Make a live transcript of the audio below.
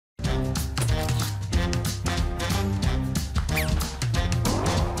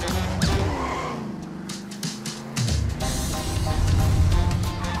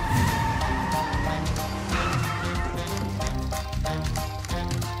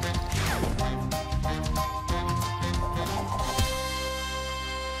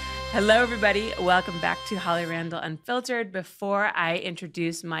Hello, everybody. Welcome back to Holly Randall Unfiltered. Before I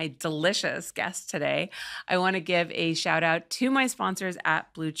introduce my delicious guest today, I want to give a shout out to my sponsors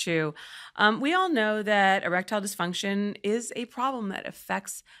at Blue Chew. We all know that erectile dysfunction is a problem that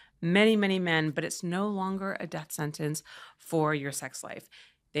affects many, many men, but it's no longer a death sentence for your sex life.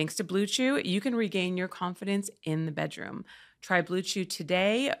 Thanks to Blue Chew, you can regain your confidence in the bedroom. Try Blue Chew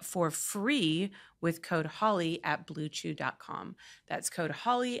today for free with code HOLLY at bluechew.com. That's code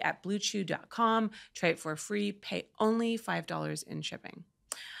HOLLY at bluechew.com. Try it for free. Pay only $5 in shipping.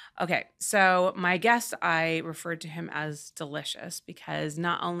 Okay, so my guest, I referred to him as delicious because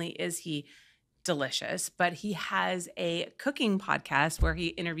not only is he delicious, but he has a cooking podcast where he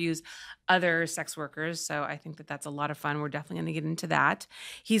interviews other sex workers. So I think that that's a lot of fun. We're definitely going to get into that.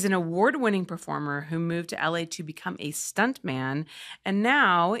 He's an award-winning performer who moved to LA to become a stuntman, and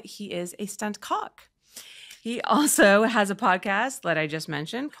now he is a stunt cock. He also has a podcast that I just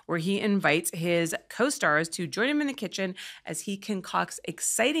mentioned where he invites his co-stars to join him in the kitchen as he concocts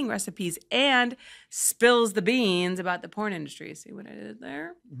exciting recipes and spills the beans about the porn industry. See what I did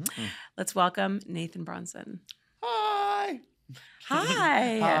there? Mm-hmm. Let's welcome Nathan Bronson. Hi.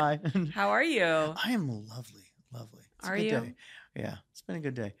 Hi. Hi. How are you? I am lovely. It's are a good you? Day. Yeah, it's been a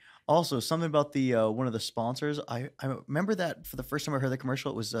good day. Also, something about the one of the sponsors. I remember that for the first time I heard the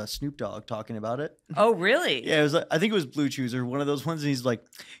commercial, it was Snoop Dogg talking about it. Oh, really? Yeah, it was. I think it was Blue Chews or one of those ones. And he's like,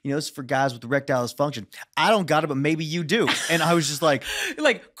 this is for guys with erectile dysfunction. I don't got it, but maybe you do. And I was just like,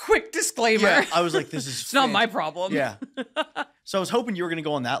 quick disclaimer. Yeah, I was like, this is it's not my problem. Yeah. So I was hoping you were going to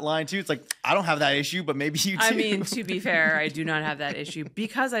go on that line too. It's like, I don't have that issue, but maybe you do. I mean, to be fair, I do not have that issue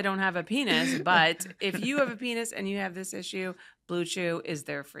because I don't have a penis. But if you have a penis and you have this issue, Blue Chew is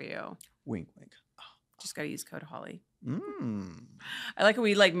there for you. Wink, wink. Just got to use code HOLLY. I like how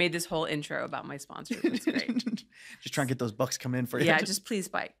we made this whole intro about my sponsors. It's great. Just try and get those bucks come in for you. Yeah, just please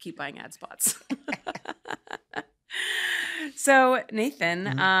keep buying ad spots. So Nathan,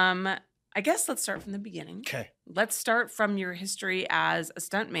 I guess let's start from the beginning. Okay. Let's start from your history as a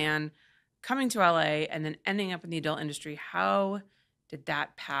stuntman, coming to LA and then ending up in the adult industry. How did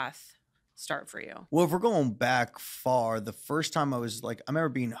that path start for you? Well, if we're going back far, the first time I was I remember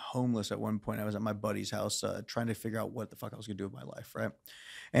being homeless at one point. I was at my buddy's house trying to figure out what the fuck I was going to do with my life, right?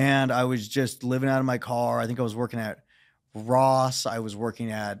 And I was just living out of my car. I think I was working at Ross. I was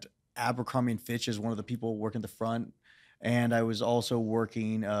working at Abercrombie & Fitch as one of the people working the front. And I was also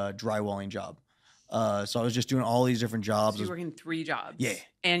working a drywalling job. So I was just doing all these different jobs. So you were working 3 jobs? Yeah.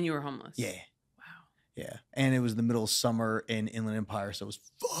 And you were homeless? Yeah. Wow. Yeah. And it was the middle of summer in Inland Empire, so it was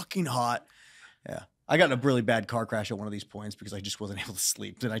fucking hot. Yeah. I got in a really bad car crash at one of these points because I just wasn't able to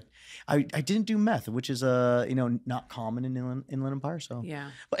sleep. And I didn't do meth, which is not common in Inland Empire. So yeah.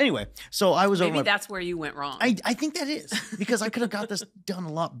 But anyway, so I was maybe that's where you went wrong. I think that is because I could have got this done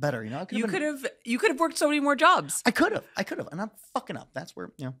a lot better. You could have worked so many more jobs. I could have, and I'm fucking up. That's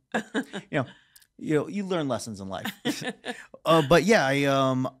where you learn lessons in life. But yeah, I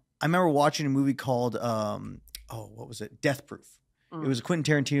remember watching a movie called what was it? Death Proof. It was a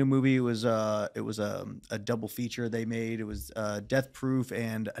Quentin Tarantino movie. It was a double feature they made. It was Death Proof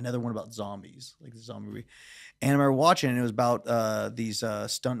and another one about zombies, like the zombie movie. And I remember watching it, and it was about these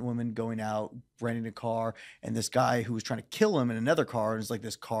stunt women going out, renting a car, and this guy who was trying to kill him in another car. And it's like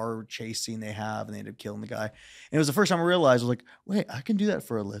this car chase scene they have, and they end up killing the guy. And it was the first time I realized, I was like, wait, I can do that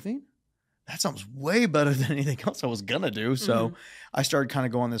for a living? That sounds way better than anything else I was going to do. So I started kind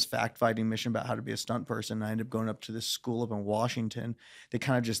of going on this fact-finding mission about how to be a stunt person. I ended up going up to this school up in Washington that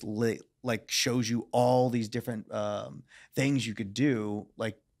kind of just shows you all these different things you could do,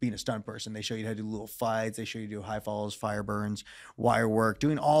 like being a stunt person. They show you how to do little fights. They show you to do high falls, fire burns, wire work,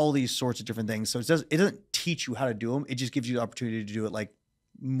 doing all these sorts of different things. So it doesn't teach you how to do them. It just gives you the opportunity to do it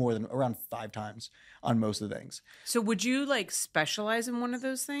more than around 5 times on most of the things. So would you specialize in one of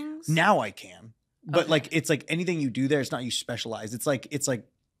those things? Now I can. But it's like anything you do there, it's not you specialize. It's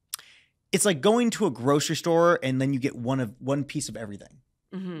like going to a grocery store and then you get one piece of everything.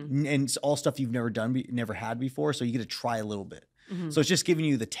 And it's all stuff you've never had before, so you get to try a little bit. So it's just giving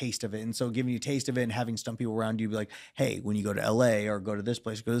you the taste of it. And so giving you a taste of it and having stunt people around you be like, hey, when you go to LA or go to this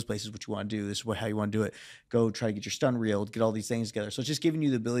place, is what you want to do. This is how you want to do it. Go try to get your stunt reel, get all these things together. So it's just giving you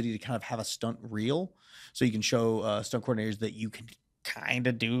the ability to kind of have a stunt reel so you can show stunt coordinators that you can kind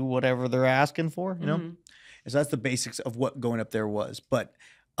of do whatever they're asking for, And so that's the basics of what going up there was. But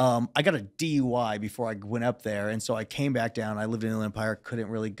I got a DUI before I went up there, and so I came back down. I lived in Inland Empire, couldn't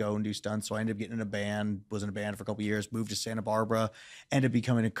really go and do stunts, so I ended up getting in a band, was in a band for a couple of years, moved to Santa Barbara, ended up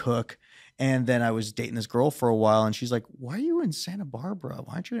becoming a cook, and then I was dating this girl for a while, and she's like, why are you in Santa Barbara?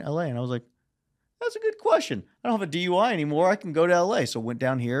 Why aren't you in LA? And I was like, That's a good question. I don't have a DUI anymore. I can go to LA. So went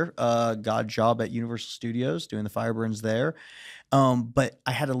down here, got a job at Universal Studios doing the fire burns there. But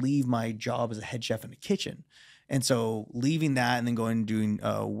I had to leave my job as a head chef in the kitchen. And so leaving that and then going and doing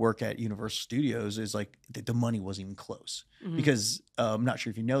work at Universal Studios is like the money wasn't even close. Because I'm not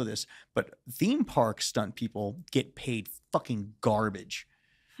sure if you know this, but theme park stunt people get paid fucking garbage.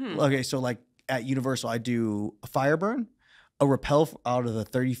 Okay, so like at Universal, I do a fire burn, a rappel out of the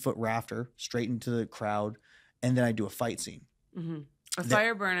 30-foot rafter straight into the crowd, and then I do a fight scene. A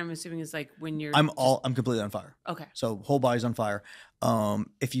fire burn, I'm assuming, is like when you're. I'm completely on fire. Okay. So whole body's on fire.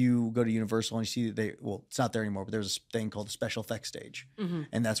 If you go to Universal and you see that it's not there anymore, but there's a thing called the special effects stage,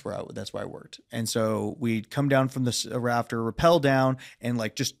 and that's where I worked. And so we'd come down from this rafter, rappel down, and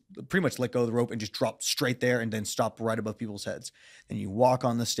like just pretty much let go of the rope and just drop straight there, and then stop right above people's heads. And you walk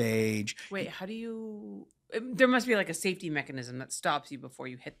on the stage. Wait, how do you? There must be like a safety mechanism that stops you before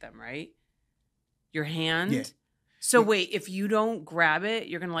you hit them, right? Your hand? Yeah. So wait, if you don't grab it,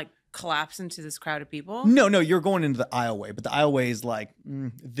 you're going to like collapse into this crowd of people? No, you're going into the aisleway, but the aisleway is like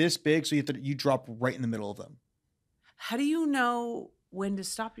this big, so you drop right in the middle of them. How do you know when to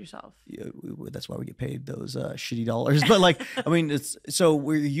stop yourself? Yeah, that's why we get paid those shitty dollars. But like, I mean, it's so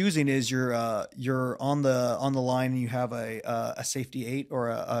what you're using is you're on the line and you have a safety 8 or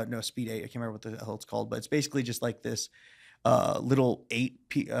a speed 8. I can't remember what the hell it's called, but it's basically just like this little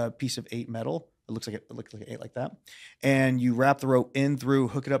piece of 8 metal. It looks like an 8 like that, and you wrap the rope in through,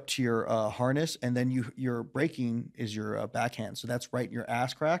 hook it up to your harness, and then your braking is your backhand. So that's right in your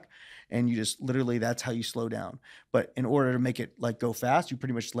ass crack, and you just literally that's how you slow down. But in order to make it like go fast, you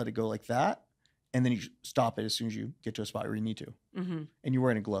pretty much let it go like that, and then you stop it as soon as you get to a spot where you need to. And you're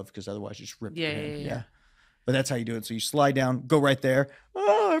wearing a glove because otherwise you just rip your hand. Yeah. But that's how you do it. So you slide down, go right there.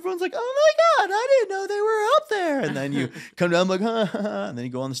 Oh, everyone's like, oh my God, I didn't know they were out there. And then you come down like, and then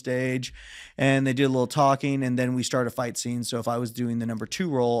you go on the stage and they did a little talking and then we start a fight scene. So if I was doing the number 2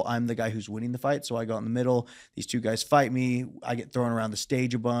 role, I'm the guy who's winning the fight. So I go out in the middle. These 2 guys fight me. I get thrown around the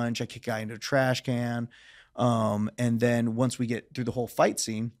stage a bunch. I kick a guy into a trash can. And then once we get through the whole fight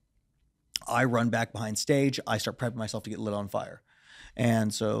scene, I run back behind stage. I start prepping myself to get lit on fire.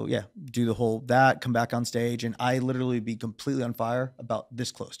 And so, yeah, do the whole that, come back on stage, and I literally be completely on fire about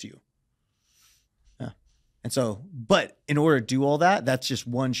this close to you. Yeah. And so, but in order to do all that, that's just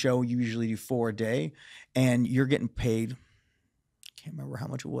one show. You usually do 4 a day, and you're getting paid, I can't remember how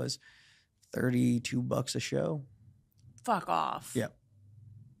much it was, $32 a show. Fuck off. Yeah.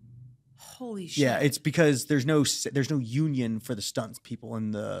 Holy shit. Yeah, it's because there's no union for the stunts people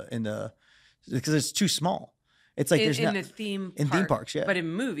because it's too small. It's like there's in the theme in theme parks, yeah. But in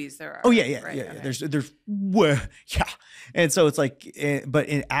movies there are. Oh yeah. Okay. There's yeah, and so it's like, but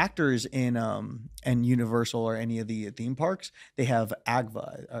in actors in Universal or any of the theme parks, they have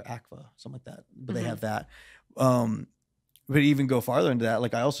AGVA or ACVA, something like that. But they have that. But even go farther into that,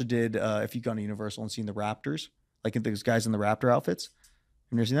 like I also did. If you've gone to Universal and seen the Raptors, like those guys in the Raptor outfits.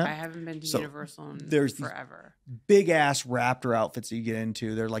 Have you ever seen that? I haven't been to Universal there's forever. Big ass Raptor outfits that you get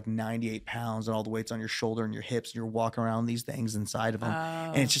into. They're like 98 pounds and all the weight's on your shoulder and your hips. And you're walking around these things inside of them.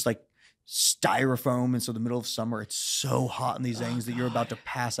 And it's just like styrofoam. And so the middle of summer, it's so hot in these things that you're about to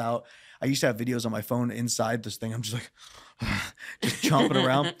pass out. I used to have videos on my phone inside this thing. I'm just like, just chomping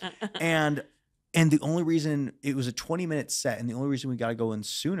around. And the only reason it was a 20-minute set and the only reason we got to go in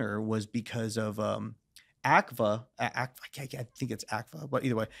sooner was because of ACVA, I think it's ACVA, but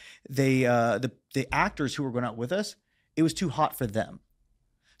either way, they the actors who were going out with us, it was too hot for them,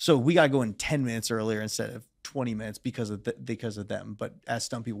 so we got to go in 10 minutes earlier instead of 20 minutes because of them. But as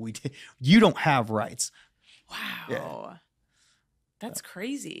stunt people, you don't have rights. Wow, yeah. That's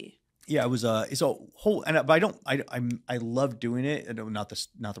crazy. Yeah, it was it's a whole, but I love doing it. Not the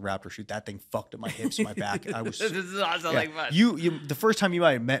Raptor shoot. That thing fucked up my hips and my back. I was this is awesome. Like fun. You the first time you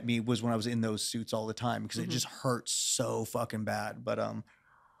might have met me was when I was in those suits all the time because it just hurts so fucking bad. But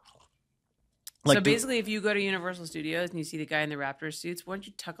so basically, if you go to Universal Studios and you see the guy in the Raptor suits, why don't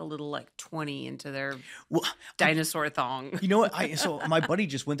you tuck a little like 20 into their dinosaur thong? You know what? So my buddy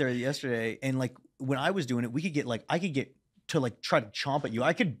just went there yesterday, and like when I was doing it, I could get to like try to chomp at you.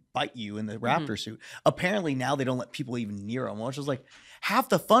 I could bite you in the Raptor suit. Apparently now they don't let people even near them. Which was like half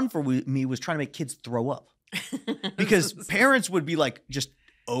the fun for me was trying to make kids throw up because parents would be like just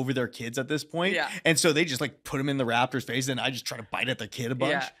over their kids at this point. Yeah. And so they just like put them in the Raptor's face and I just try to bite at the kid a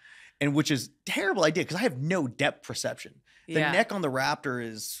bunch. Yeah. And which is a terrible idea because I have no depth perception. The neck on the Raptor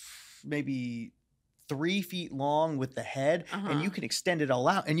is maybe 3 feet long with the head and you can extend it all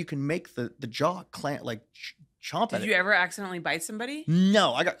out and you can make the jaw clamp like chomp at it. Did you ever accidentally bite somebody?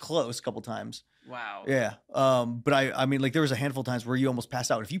 No, I got close a couple times. Wow. Yeah. But I mean, like there was a handful of times where you almost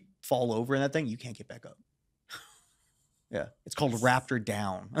pass out. If you fall over in that thing, you can't get back up. Yeah. It's called raptor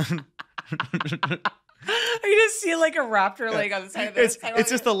down. You just see like a raptor leg on the side of this. It's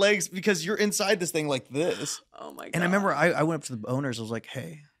just the legs because you're inside this thing like this. Oh my God. And I remember I went up to the owners. I was like,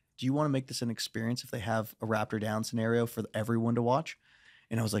 hey, do you want to make this an experience if they have a raptor down scenario for everyone to watch?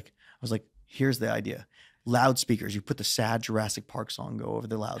 And I was like, here's the idea. Loudspeakers. You put the sad Jurassic Park song go over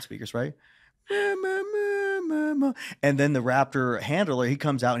the loudspeakers, right? And then the raptor handler, he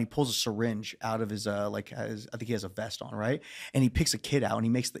comes out and he pulls a syringe out of his I think he has a vest on, right? And he picks a kid out and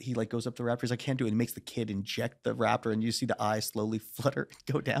he like goes up to the raptor. He's like, I can't do it. And he makes the kid inject the raptor, and you see the eyes slowly flutter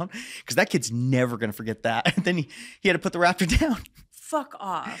and go down because that kid's never gonna forget that. And then he had to put the raptor down. Fuck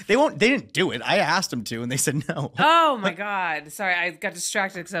off. They didn't do it. I asked them to, and they said no. Oh my God. Sorry, I got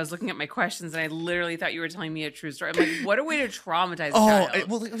distracted because I was looking at my questions and I literally thought you were telling me a true story. I'm like, what a way to traumatize a child.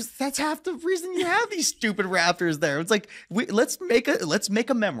 Well, that's half the reason you have these stupid raptors there. It's like let's make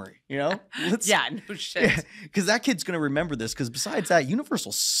a memory, you know? Yeah, no shit. Because that kid's gonna remember this. Because besides that,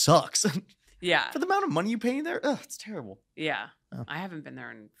 Universal sucks. Yeah. For the amount of money you pay there, it's terrible. Yeah. Oh. I haven't been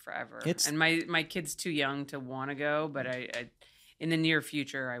there in forever. And my kid's too young to want to go, but I in the near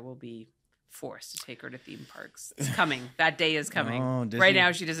future, I will be forced to take her to theme parks. It's coming. That day is coming. Oh, right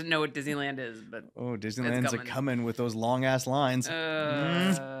now, she doesn't know what Disneyland is, but Disneyland's coming with those long ass lines.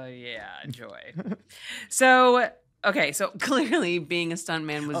 Yeah, joy. So clearly being a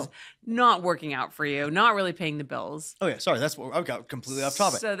stuntman was not working out for you, not really paying the bills. Oh yeah, sorry, that's what I got completely off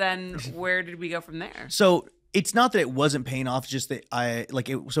topic. So then, where did we go from there? So it's not that it wasn't paying off, just that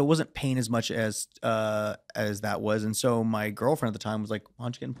it wasn't paying as much as that was. And so my girlfriend at the time was like, why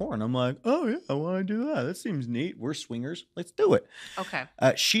don't you get in porn? I'm like, oh yeah, I want to do that. That seems neat. We're swingers. Let's do it. Okay.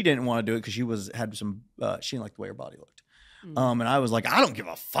 She didn't want to do it because she didn't like the way her body looked. And I was like, I don't give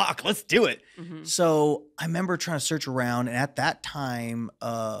a fuck. Let's do it. Mm-hmm. So I remember trying to search around. And at that time,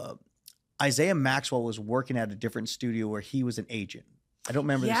 Isaiah Maxwell was working at a different studio where he was an agent. I don't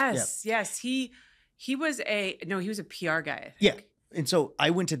remember this. Yes. He was a PR guy, I think. Yeah. And so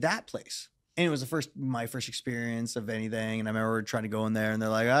I went to that place. And it was my first experience of anything. And I remember trying to go in there and they're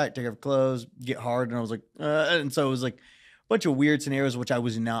like, all right, take off your clothes, get hard. And I was like, and so it was like a bunch of weird scenarios, which I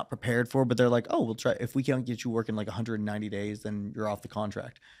was not prepared for. But they're like, oh, we'll try. If we can't get you working like 190 days, then you're off the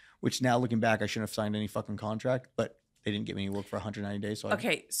contract. Which now looking back, I shouldn't have signed any fucking contract. But they didn't get me any work for 190 days. So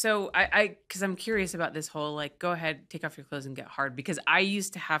so because I'm curious about this whole, like, go ahead, take off your clothes and get hard. Because I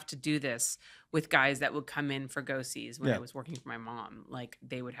used to have to do this with guys that would come in for go-sees when I was working for my mom. Like,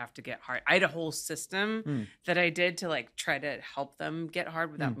 they would have to get hard. I had a whole system that I did to, like, try to help them get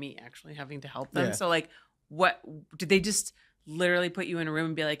hard without me actually having to help them. Yeah. So, like, what did they just literally put you in a room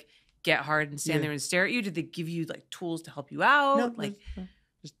and be like, get hard and stand there and stare at you? Did they give you, like, tools to help you out? No,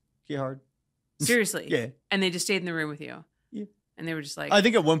 just get hard. Seriously? Yeah. And they just stayed in the room with you? Yeah. And they were just like... I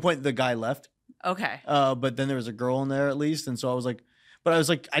think at one point the guy left. Okay. But then there was a girl in there at least. And so I was like... But I was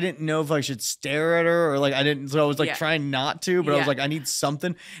like, I didn't know if I should stare at her or like I didn't. So I was like trying not to. But I was like, I need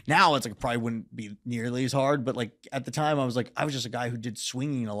something. Now it's like probably wouldn't be nearly as hard. But like at the time I was like, I was just a guy who did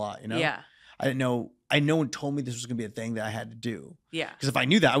swinging a lot, you know? Yeah. I didn't know. No one told me this was going to be a thing that I had to do. Yeah. Because if I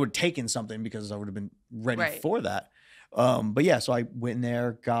knew that, I would have taken something because I would have been ready for that. But yeah, so I went in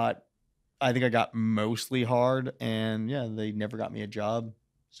there, I think I got mostly hard, and yeah, they never got me a job.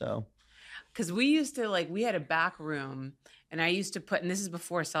 So, because we used to we had a back room, and I used to put, and this is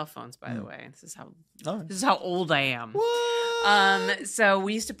before cell phones, by the way. This is how old I am. What? So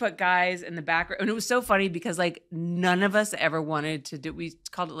we used to put guys in the back room, and it was so funny because none of us ever wanted to do. We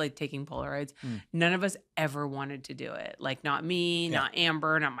called it taking Polaroids. None of us ever wanted to do it. Like not me, not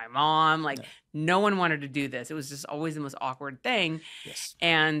Amber, not my mom. No one wanted to do this. It was just always the most awkward thing. Yes.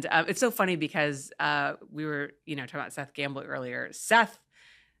 And it's so funny because we were, talking about Seth Gamble earlier. Seth,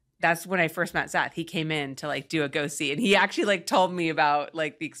 that's when I first met Seth. He came in to do a go-see, and he actually told me about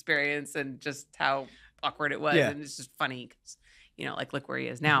the experience and just how awkward it was. Yeah. And it's just funny because, look where he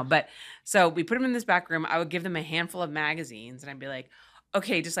is now. But so we put him in this back room. I would give them a handful of magazines, and I'd be like,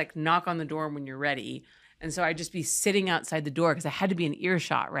 okay, just knock on the door when you're ready. And so I'd just be sitting outside the door because I had to be in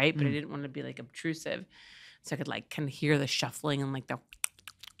earshot, right? But I didn't want to be obtrusive. So I could kind of hear the shuffling and the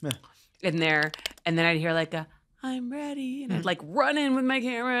in there. And then I'd hear I'm ready. And I'd run in with my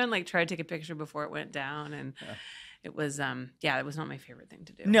camera and try to take a picture before it went down. And it was, it was not my favorite thing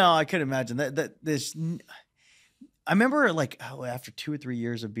to do. No, I could imagine that this. I remember after 2 or 3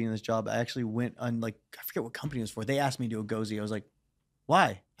 years of being in this job, I actually went on I forget what company it was for. They asked me to do a go-see. I was like,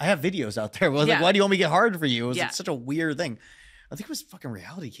 why? I have videos out there. I was like, why do you want me to get hard for you? It was such a weird thing. I think it was fucking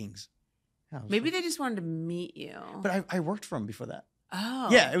Reality Kings. Maybe they just wanted to meet you. But I worked for them before that. Oh.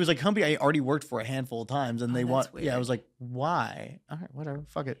 Yeah, it was like a company I already worked for a handful of times, and they want. Weird. Yeah, I was like, why? All right, whatever,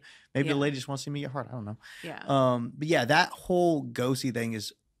 fuck it. Maybe the lady just wants to see me get hard. I don't know. Yeah. But yeah, that whole ghosty thing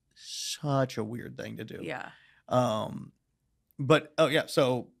is such a weird thing to do. Yeah. But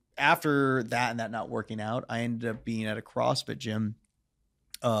so after that and that not working out, I ended up being at a CrossFit gym.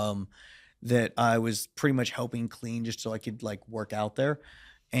 That I was pretty much helping clean just so I could like work out there,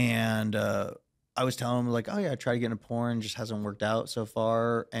 and I was telling him like, oh yeah, I tried to get into porn, just hasn't worked out so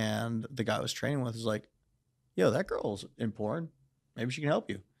far. And the guy I was training with was like, yo, that girl's in porn. Maybe she can help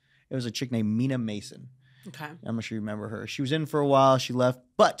you. It was a chick named Mina Mason. Okay. I'm not sure you remember her. She was in for a while. She left,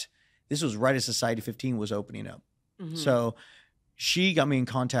 but this was right as Society 15 was opening up. Mm-hmm. So she got me in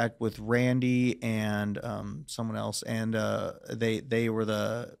contact with Randy and someone else. And they were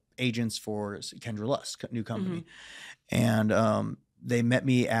the agents for Kendra Lust, new company. Mm-hmm. And they met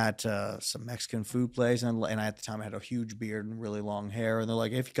me at some Mexican food place, and I, at the time I had a huge beard and really long hair, and they're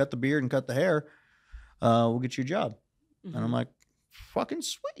like, if you cut the beard and cut the hair, we'll get you a job. Mm-hmm. And I'm like, fucking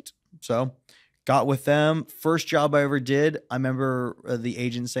sweet. So got with them. First job I ever did, I remember the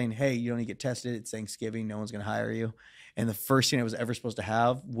agent saying, hey, you don't need to get tested. It's Thanksgiving. No one's going to hire you. And the first scene I was ever supposed to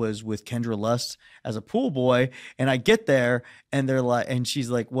have was with Kendra Lust as a pool boy. And I get there and they're like, and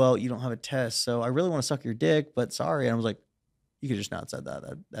she's like, well, you don't have a test. So I really want to suck your dick, but sorry. And I was like, you could just not said that.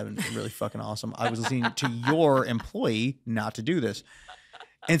 That would have been really fucking awesome. I was listening to your employee not to do this.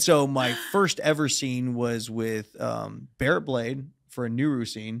 And so my first ever scene was with Barrett Blade for a Nuru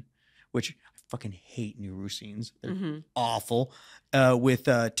scene, which I fucking hate Nuru scenes. They're awful. With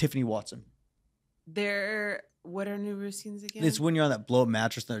Tiffany Watson. What are Nuru scenes again? It's when you're on that blow up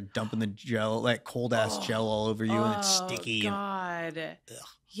mattress and they're dumping the gel, like cold ass gel all over you, and it's sticky. God.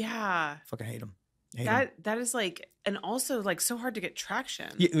 Yeah. Fucking hate them. That is like, and also like so hard to get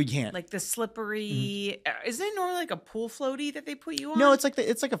traction. Yeah, you can't. Like the slippery. Isn't it normally like a pool floaty that they put you on? No, it's like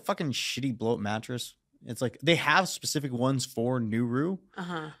a fucking shitty blow up mattress. It's like they have specific ones for Nuru.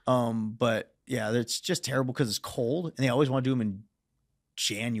 But yeah, it's just terrible because it's cold, and they always want to do them in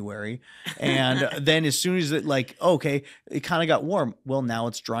January. And then as soon as it it kind of got warm. Well, now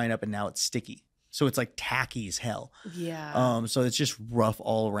it's drying up and now it's sticky. So it's like tacky as hell. Yeah. So it's just rough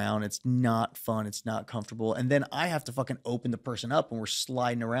all around. It's not fun. It's not comfortable. And then I have to fucking open the person up and we're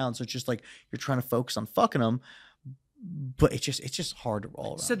sliding around. So it's just like you're trying to focus on fucking them, but it's just hard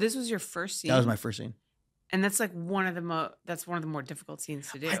all around. So this was your first scene? That was my first scene. And that's like one of the more difficult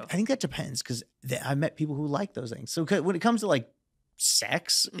scenes to do. I think that depends because I met people who like those things. So when it comes to like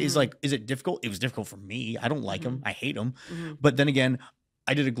sex, is it difficult? It was difficult for me. I don't like them. I hate them. But then again,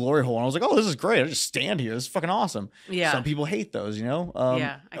 I did a glory hole and I was like, oh, this is great. I just stand here. This is fucking awesome. Yeah. Some people hate those, you know?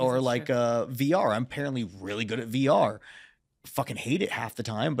 Or like VR. I'm apparently really good at VR. Fucking hate it half the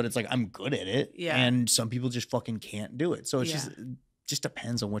time, but it's like I'm good at it. Yeah. And some people just fucking can't do it. So it's just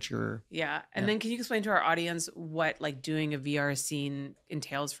depends on what you're. Yeah. And then can you explain to our audience what like doing a VR scene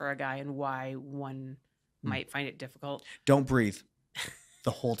entails for a guy and why one might find it difficult? Don't breathe. The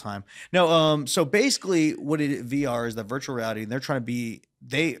whole time. No, so basically what VR is, the virtual reality, and they're trying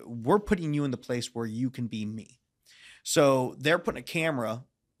to we're putting you in the place where you can be me. So they're putting a camera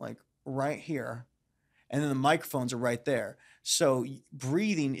like right here, and then the microphones are right there. So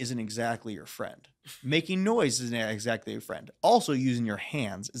breathing isn't exactly your friend. Making noise isn't exactly your friend. Also using your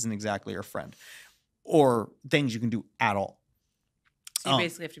hands isn't exactly your friend. Or things you can do at all. So you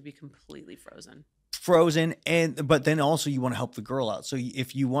basically have to be completely frozen, but then also you want to help the girl out. So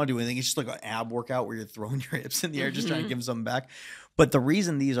if you want to do anything, it's just like an ab workout where you're throwing your hips in the air, just trying to give them something back. But the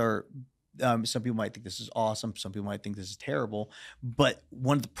reason these are, some people might think this is awesome. Some people might think this is terrible. But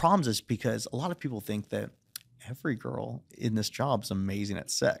one of the problems is because a lot of people think that every girl in this job is amazing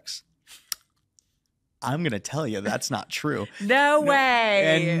at sex. I'm going to tell you that's not true. No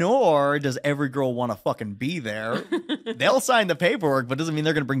way. And nor does every girl want to fucking be there. They'll sign the paperwork, but doesn't mean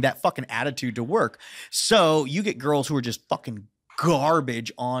they're going to bring that fucking attitude to work. So you get girls who are just fucking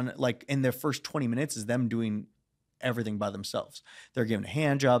garbage on, like, in their first 20 minutes is them doing everything by themselves. They're giving a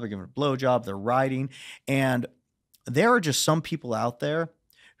hand job, they're giving a blow job, they're riding. And there are just some people out there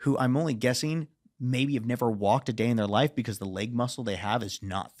who I'm only guessing maybe have never walked a day in their life because the leg muscle they have is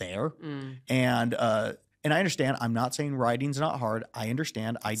not there. And I understand. I'm not saying riding's not hard. I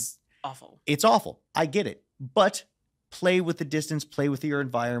understand. It's awful. It's awful. I get it. But play with the distance, play with your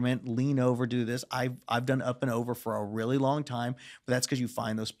environment, lean over, do this. I've done up and over for a really long time, but that's because you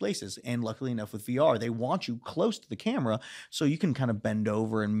find those places. And luckily enough with VR, they want you close to the camera so you can kind of bend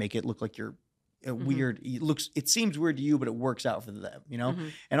over and make it look like you're weird. It seems weird to you, but it works out for them, you know?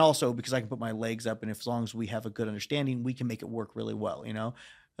 And also because I can put my legs up, and as long as we have a good understanding, we can make it work really well, you know?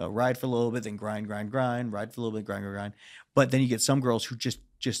 ride for a little bit, then grind, ride for a little bit, grind. But then you get some girls who just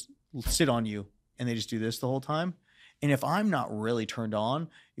sit on you and they just do this the whole time. And if I'm not really turned on,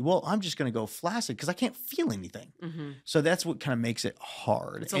 well, I'm just going to go flaccid because I can't feel anything. Mm-hmm. So that's what kind of makes it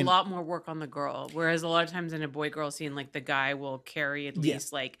hard. It's a lot more work on the girl. Whereas a lot of times in a boy-girl scene, like the guy will carry at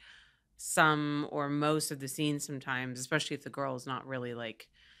least like some or most of the scene sometimes, especially if the girl is not really like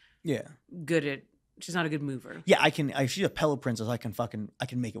good at, she's not a good mover. Yeah, if she's a pillow princess, I can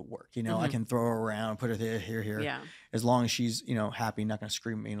make it work. You know, I can throw her around, put her here. Yeah. As long as she's, happy, not going to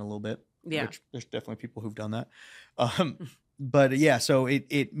scream at me in a little bit. Yeah. Which there's definitely people who've done that. But yeah, so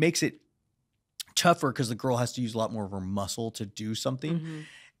it makes it tougher because the girl has to use a lot more of her muscle to do something. Mm-hmm.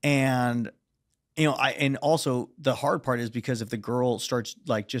 And, and also the hard part is because if the girl starts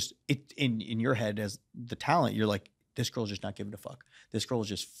like just in your head as the talent, you're like, this girl's just not giving a fuck. This girl is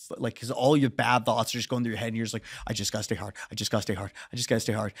just like, because all your bad thoughts are just going through your head and you're just like, I just got to stay hard. I just got to stay hard. I just got to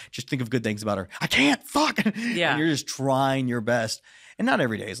stay hard. Just think of good things about her. I can't fuck. Yeah. And you're just trying your best. And not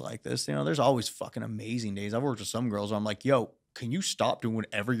every day is like this. There's always fucking amazing days. I've worked with some girls where I'm like, yo, can you stop doing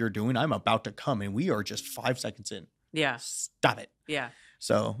whatever you're doing? I'm about to come and we are just 5 seconds in. Yeah. Stop it. Yeah.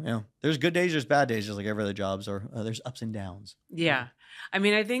 So, there's good days, there's bad days, just like every other jobs, or there's ups and downs. Yeah. I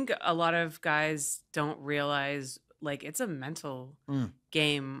mean, I think a lot of guys don't realize like it's a mental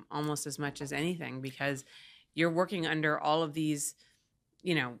game almost as much as anything because you're working under all of these,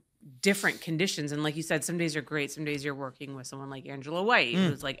 different conditions. And like you said, some days are great. Some days you're working with someone like Angela White,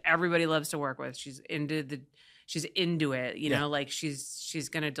 who's like everybody loves to work with. She's into it, like she's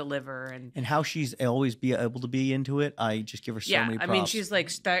going to deliver. And how she's always be able to be into it. I just give her so many props. I mean, she's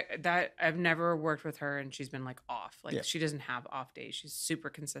like that I've never worked with her and she's been like off. Like she doesn't have off days. She's super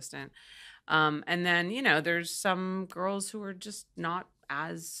consistent. And then, there's some girls who are just not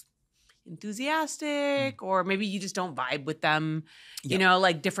as enthusiastic or maybe you just don't vibe with them,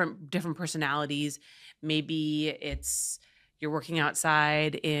 like different personalities. Maybe it's you're working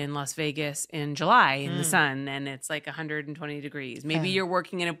outside in Las Vegas in July in the sun and it's like 120 degrees. Maybe you're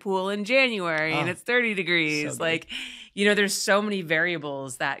working in a pool in January and it's 30 degrees. So like, there's so many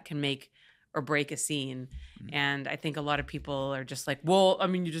variables that can make or break a scene. And I think a lot of people are just like, well, I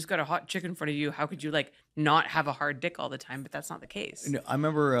mean, you just got a hot chick in front of you. How could you like not have a hard dick all the time? But that's not the case. I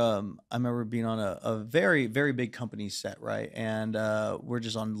remember being on a very, very big company set, right? And we're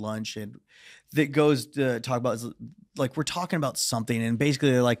just on lunch and that goes to talk about like we're talking about something and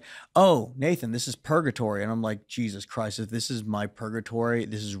basically they're like, oh, Nathan, this is purgatory. And I'm like, Jesus Christ, if this is my purgatory,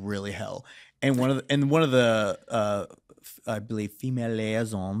 this is really hell. And one of the I believe female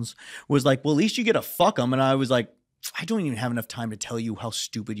liaisons was like, well, at least you get to fuck them. And I was like, I don't even have enough time to tell you how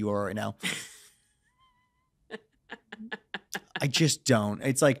stupid you are right now. I just don't.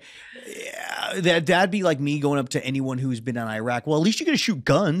 It's like, that'd be like me going up to anyone who's been in Iraq. Well, at least you get to shoot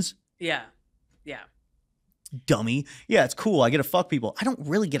guns. Yeah. Yeah. Dummy. Yeah, it's cool. I get to fuck people. I don't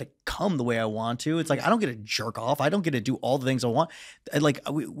really get to come the way I want to. It's like I don't get to jerk off. I don't get to do all the things I want. Like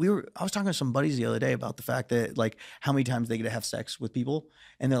I was talking to some buddies the other day about the fact that like how many times they get to have sex with people,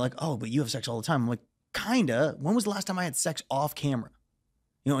 and they're like, "Oh, but you have sex all the time." I'm like, "Kinda." When was the last time I had sex off camera?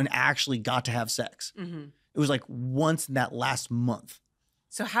 And actually got to have sex? Mm-hmm. It was like once in that last month.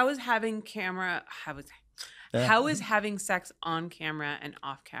 So how is having sex on camera and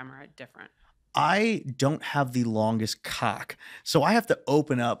off camera different? I don't have the longest cock, so I have to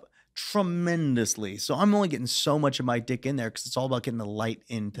open up tremendously. So I'm only getting so much of my dick in there because it's all about getting the light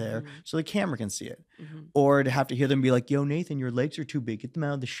in there so the camera can see it. Or to have to hear them be like, yo, Nathan, your legs are too big. Get them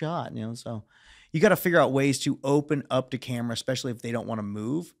out of the shot. So you got to figure out ways to open up the camera, especially if they don't want to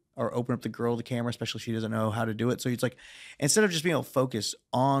move, or open up the girl the camera, especially if she doesn't know how to do it. So it's like, instead of just being able to focus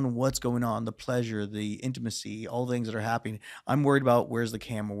on what's going on, the pleasure, the intimacy, all the things that are happening, I'm worried about where's the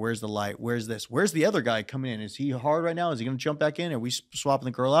camera, where's the light, where's this, where's the other guy coming in? Is he hard right now? Is he going to jump back in? Are we swapping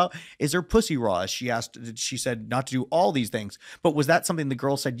the girl out? Is her pussy raw? She said not to do all these things. But was that something the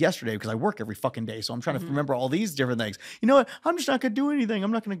girl said yesterday? Because I work every fucking day. So I'm trying to remember all these different things. You know what? I'm just not going to do anything.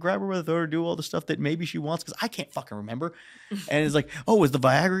 I'm not going to grab her with her or do all the stuff that maybe she wants because I can't fucking remember. And it's like, oh, is the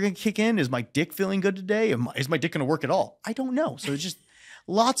Viagra going to kick in? Is my dick feeling good today? Is my dick going to work at all? I don't know. So it's just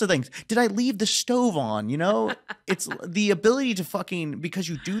lots of things. Did I leave the stove on? It's the ability to fucking, because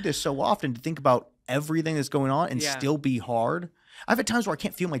you do this so often, to think about everything that's going on and still be hard. I've had times where I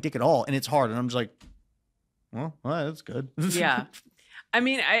can't feel my dick at all and it's hard. And I'm just like, well, that's good. Yeah. I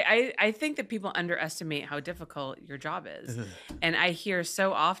mean, I think that people underestimate how difficult your job is. And I hear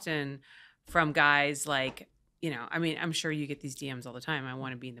so often from guys like, I mean, I'm sure you get these DMs all the time. I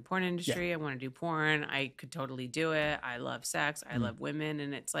want to be in the porn industry. Yeah. I want to do porn. I could totally do it. I love sex. I love women.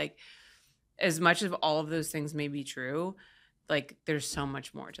 And it's like, as much as all of those things may be true, like there's so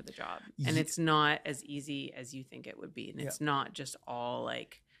much more to the job, and it's not as easy as you think it would be, and it's not just all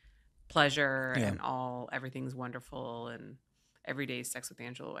like pleasure and everything's wonderful and every day sex with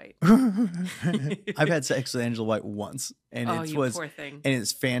Angela White. I've had sex with Angela White once, and poor thing, and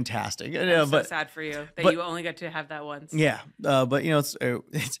it's fantastic. I'm so sad for you that you only got to have that once. Yeah, but you know,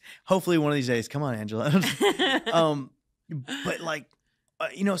 it's hopefully one of these days. Come on, Angela. But like,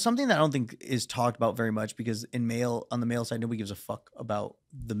 you know, something that I don't think is talked about very much, because on the male side, nobody gives a fuck about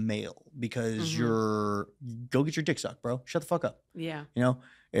the male, because go get your dick sucked, bro. Shut the fuck up. Yeah. You know,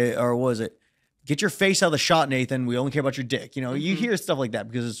 or was it? Get your face out of the shot, Nathan. We only care about your dick. You know, you hear stuff like that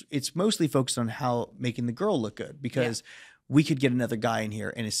because it's mostly focused on how making the girl look good, because we could get another guy in here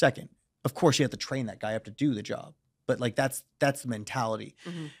in a second. Of course, you have to train that guy up to do the job. But like, that's the mentality.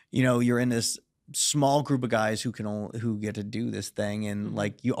 You know, you're in this small group of guys who get to do this thing. And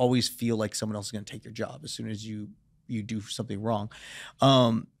like, you always feel like someone else is going to take your job as soon as you do something wrong.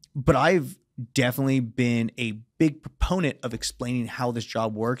 But I've definitely been a big proponent of explaining how this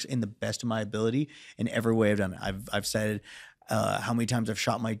job works in the best of my ability in every way I've done it. I've said how many times I've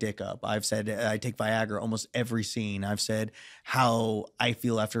shot my dick up. I've said I take Viagra almost every scene. I've said how I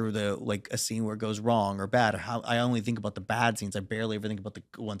feel after a scene where it goes wrong or bad. How I only think about the bad scenes. I barely ever think about the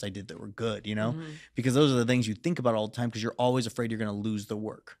ones I did that were good, you know, because those are the things you think about all the time, because you're always afraid you're going to lose the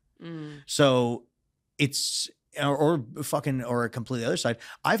work. So it's, or a completely other side.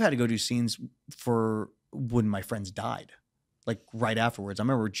 I've had to go do scenes for when my friends died, like right afterwards. I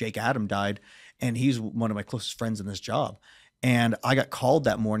remember Jake Adam died, and he's one of my closest friends in this job. And I got called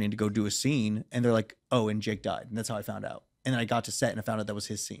that morning to go do a scene, and they're like, "Oh, and Jake died." And that's how I found out. And then I got to set and I found out that was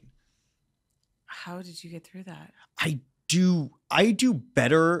his scene. How did you get through that? I do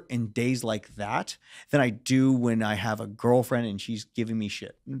better in days like that than I do when I have a girlfriend and she's giving me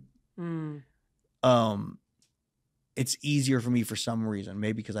shit. It's easier for me for some reason,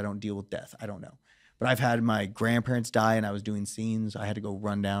 maybe because I don't deal with death. I don't know. But I've had my grandparents die, and I was doing scenes. I had to go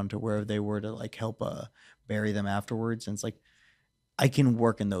run down to where they were to like help bury them afterwards. And it's like, I can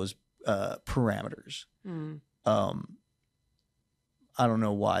work in those parameters. I don't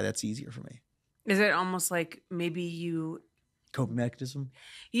know why that's easier for me. Is it almost like maybe you... Coping mechanism?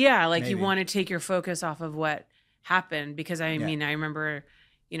 Yeah, like maybe. You want to take your focus off of what happened. Because I mean, I remember...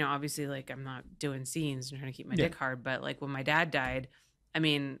 You know, obviously, like, I'm not doing scenes and trying to keep my dick hard, but like when my dad died, I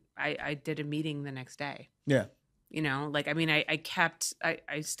mean, I did a meeting the next day. Yeah. You know, like, I mean, I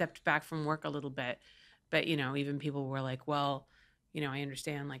stepped back from work a little bit, but, you know, even people were like, well, you know, I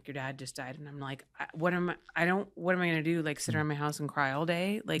understand, like, your dad just died. And I'm like, what am I going to do? Like, sit around my house and cry all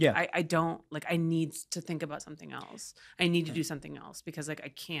day? Like, I don't, like, I need to think about something else. I need to do something else, because, like, I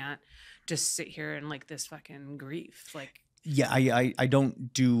can't just sit here and, like, this fucking grief. Like, yeah, I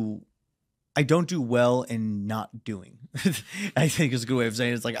don't do well in not doing. I think is a good way of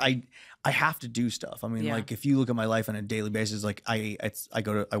saying it. It's like I have to do stuff. I mean, like, if you look at my life on a daily basis, like I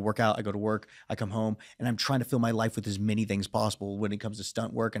work out, I go to work, I come home, and I'm trying to fill my life with as many things possible when it comes to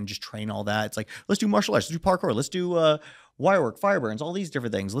stunt work and just train all that. It's like, let's do martial arts, let's do parkour, let's do wire work, fire burns, all these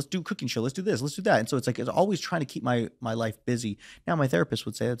different things. Let's do cooking show, let's do this, let's do that. And so it's like, it's always trying to keep my life busy. Now, my therapist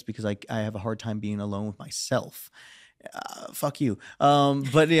would say that's because I have a hard time being alone with myself. Fuck you.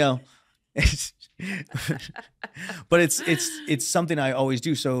 But you know, but it's something I always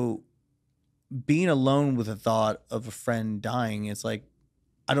do. So being alone with the thought of a friend dying, it's like,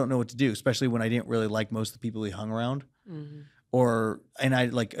 I don't know what to do, especially when I didn't really like most of the people he hung around.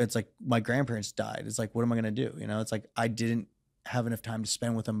 It's like my grandparents died. It's like, what am I going to do? You know, it's like, I didn't have enough time to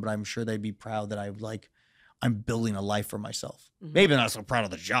spend with them, but I'm sure they'd be proud that I'm building a life for myself. Maybe not so proud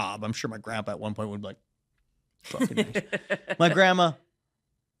of the job. I'm sure my grandpa at one point would be like, fucking nice. My grandma,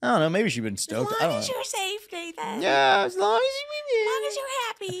 I don't know, maybe she'd been stoked. As long as you're safe, Nathan. Yeah, as long as you're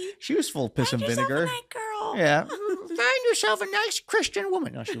happy. She was full of piss and vinegar. Find yourself a nice girl. Yeah. Find yourself a nice Christian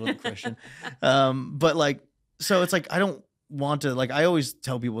woman. No, she wasn't Christian. But like, so it's like, I don't want to, like, I always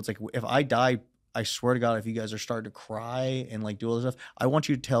tell people, it's like, if I die, I swear to God, if you guys are starting to cry and like do all this stuff, I want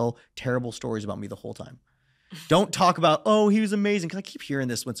you to tell terrible stories about me the whole time. Don't talk about, oh, he was amazing. Because I keep hearing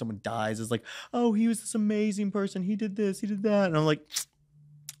this when someone dies. It's like, oh, he was this amazing person. He did this, he did that. And I'm like,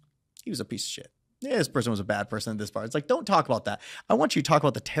 he was a piece of shit. Yeah, this person was a bad person at this part. It's like, don't talk about that. I want you to talk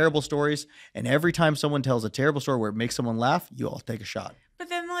about the terrible stories. And every time someone tells a terrible story where it makes someone laugh, you all take a shot. But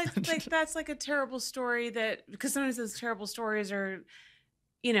then like that's like a terrible story because sometimes those terrible stories are,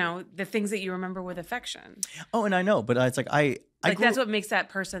 you know, the things that you remember with affection. Oh, and I know, but it's like, that's what makes that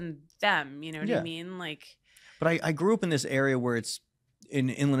person them. You know what I mean? Like, but I grew up in this area where in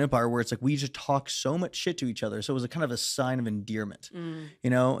Inland Empire where it's like we just talk so much shit to each other. So it was a kind of a sign of endearment, you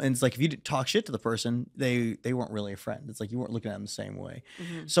know? And it's like if you didn't talk shit to the person, they weren't really a friend. It's like you weren't looking at them the same way.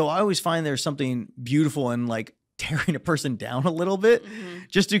 So I always find there's something beautiful in like tearing a person down a little bit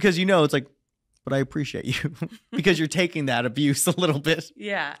just because, you know, it's like, but I appreciate you because you're taking that abuse a little bit.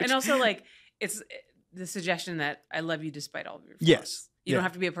 Yeah. And also like it's the suggestion that I love you despite all of your flaws. Yes. You don't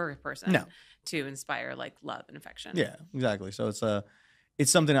have to be a perfect person No. to inspire like love and affection. Yeah, exactly. So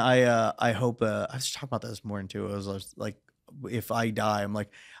it's something I hope, I was talking about this more too. I was like, if I die, I'm like,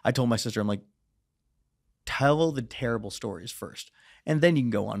 I told my sister, I'm like, tell the terrible stories first. And then you can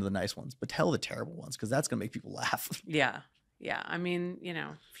go on to the nice ones, but tell the terrible ones because that's going to make people laugh. Yeah. Yeah. I mean, you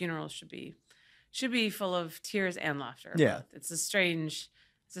know, funerals should be full of tears and laughter. Yeah. Both. It's a strange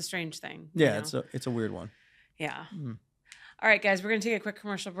thing. Yeah, you know? it's a weird one. Yeah. All right, guys, we're going to take a quick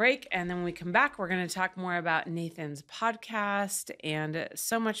commercial break. And then when we come back, we're going to talk more about Nathan's podcast and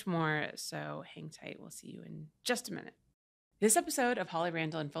so much more. So hang tight. We'll see you in just a minute. This episode of Holly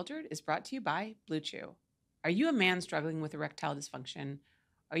Randall Unfiltered is brought to you by Blue Chew. Are you a man struggling with erectile dysfunction?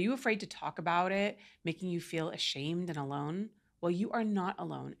 Are you afraid to talk about it, making you feel ashamed and alone? Well, you are not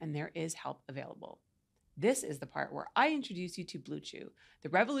alone, and there is help available. This is the part where I introduce you to Blue Chew, the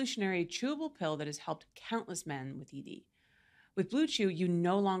revolutionary chewable pill that has helped countless men with ED. With Blue Chew, you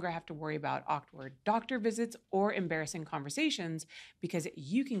no longer have to worry about awkward doctor visits or embarrassing conversations because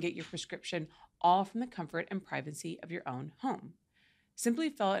you can get your prescription all from the comfort and privacy of your own home. Simply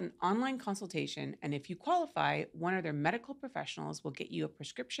fill out an online consultation, and if you qualify, one of their medical professionals will get you a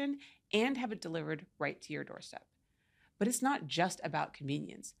prescription and have it delivered right to your doorstep. But it's not just about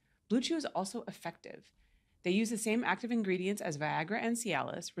convenience. Blue Chew is also effective. They use the same active ingredients as Viagra and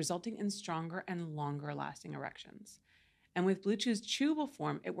Cialis, resulting in stronger and longer-lasting erections. And with Blue Chew's chewable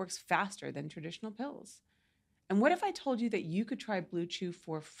form, it works faster than traditional pills. And what if I told you that you could try Blue Chew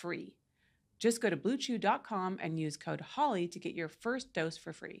for free? Just go to bluechew.com and use code HOLLY to get your first dose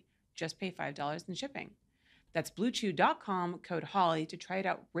for free. Just pay $5 in shipping. That's bluechew.com, code HOLLY, to try it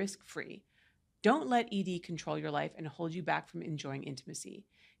out risk-free. Don't let ED control your life and hold you back from enjoying intimacy.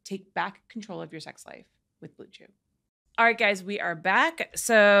 Take back control of your sex life with Blue Chew. All right, guys, we are back.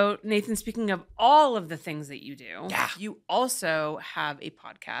 So, Nathan, speaking of all of the things that you do, you also have a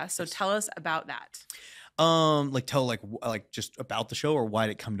podcast. So tell us about that. Like just about the show or why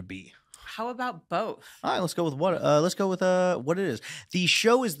did it come to be? How about both? All right, let's go with what it is. The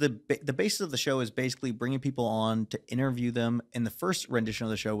show is the basis of the show is basically bringing people on to interview them. And the first rendition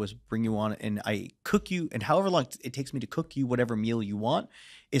of the show was bring you on and I cook you, and however long it takes me to cook you whatever meal you want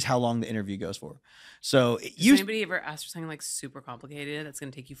is how long the interview goes for. So Does anybody ever ask for something like super complicated that's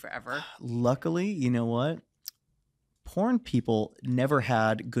going to take you forever? Luckily, you know what? Porn people never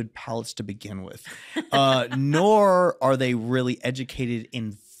had good palates to begin with, nor are they really educated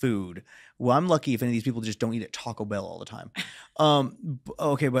in food. Well, I'm lucky if any of these people just don't eat at Taco Bell all the time.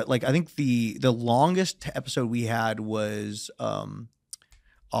 Okay, but like I think the longest episode we had was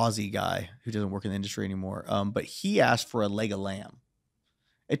Aussie guy who doesn't work in the industry anymore. But he asked for a leg of lamb.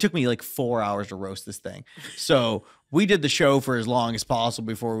 It took me like 4 hours to roast this thing. So we did the show for as long as possible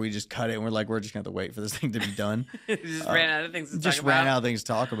before we just cut it. And we're like, we're just going to have to wait for this thing to be done. Just ran out of things to talk about. Just ran out of things to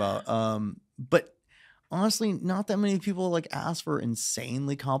talk about. But honestly, not that many people like ask for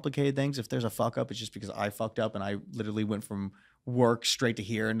insanely complicated things. If there's a fuck up, it's just because I fucked up and I literally went from work straight to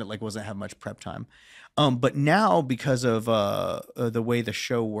here and it like wasn't have much prep time. But now because of the way the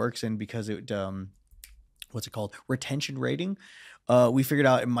show works and because it what's it called? Retention rating. We figured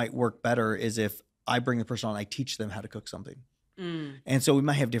out it might work better is if I bring the person on, I teach them how to cook something. And so we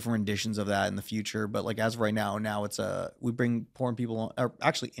might have different renditions of that in the future. But like as of right now it's we bring porn people on, or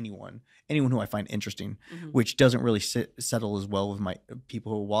actually anyone who I find interesting, which doesn't really settle as well with my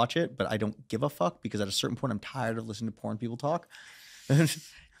people who watch it. But I don't give a fuck because at a certain point I'm tired of listening to porn people talk.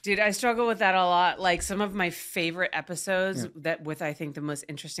 Dude, I struggle with that a lot. Like some of my favorite episodes that with I think the most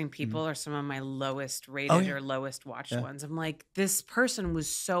interesting people are some of my lowest rated or lowest watched ones. I'm like, this person was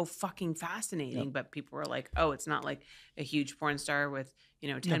so fucking fascinating, but people were like, oh, it's not like a huge porn star with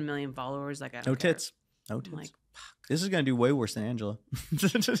 10 million followers. Like I don't care. No tits. I'm like, fuck. This is gonna do way worse than Angela.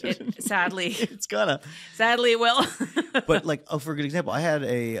 Sadly, it's gonna. Sadly, it will. But like, for a good example, I had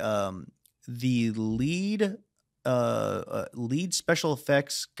the lead special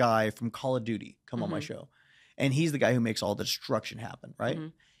effects guy from Call of Duty come on my show, and he's the guy who makes all the destruction happen, right?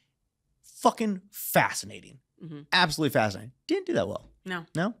 Fucking fascinating. Absolutely fascinating. Didn't do that well. No.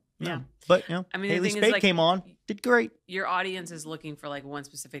 Yeah. But I mean, Haley the thing Spade is, like, came on, did great. Your audience is looking for like one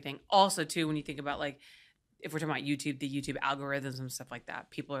specific thing. Also, too, when you think about like if we're talking about YouTube, the YouTube algorithms and stuff like that,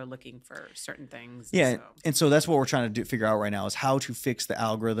 people are looking for certain things. Yeah. And so that's what we're trying to figure out right now is how to fix the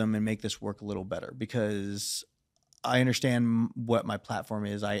algorithm and make this work a little better, because I understand what my platform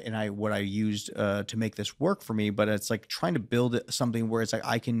is. What I used to make this work for me, but it's like trying to build something where it's like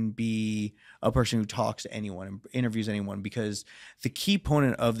I can be a person who talks to anyone and interviews anyone, because the key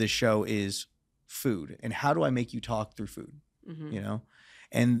component of this show is food. And how do I make you talk through food? Mm-hmm. You know?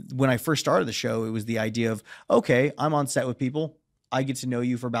 And when I first started the show, it was the idea of, okay, I'm on set with people. I get to know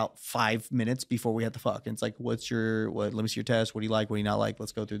you for about 5 minutes before we have to fuck. And it's like, let me see your test. What do you like? What do you not like?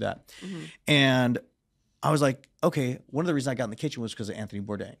 Let's go through that. Mm-hmm. And I was like, okay, one of the reasons I got in the kitchen was because of Anthony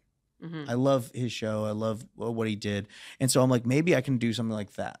Bourdain. Mm-hmm. I love his show. I love what he did. And so I'm like, maybe I can do something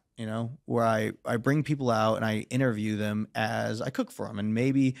like that, you know, where I bring people out and I interview them as I cook for them. And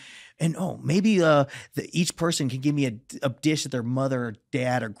maybe each person can give me a dish that their mother or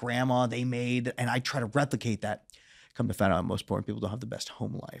dad or grandma, they made, and I try to replicate that. Come to find out, most important people don't have the best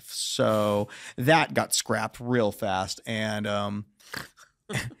home life. So that got scrapped real fast. And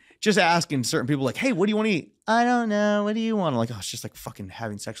just asking certain people like, hey, what do you want to eat? I don't know. What do you want? I'm like, oh, it's just like fucking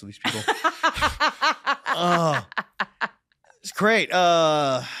having sex with these people. Oh, it's great.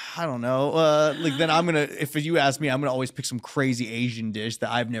 I don't know. Like then if you ask me, I'm going to always pick some crazy Asian dish that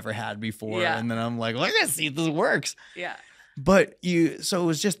I've never had before. Yeah. And then I'm like, well, let's see if this works. Yeah. But so it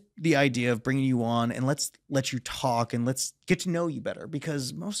was just the idea of bringing you on and let's let you talk and let's get to know you better,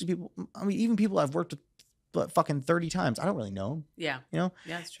 because most of the people, I mean, even people I've worked with fucking 30 times, I don't really know them. Yeah. You know?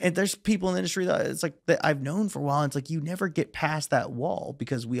 Yeah, that's true. And there's people in the industry that it's like that I've known for a while. And it's like you never get past that wall,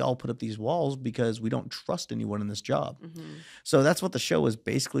 because we all put up these walls because we don't trust anyone in this job. Mm-hmm. So that's what the show is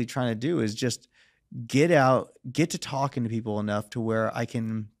basically trying to do, is just get to talking to people enough to where I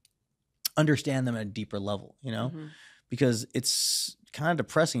can understand them at a deeper level, you know? Mm-hmm. Because it's kind of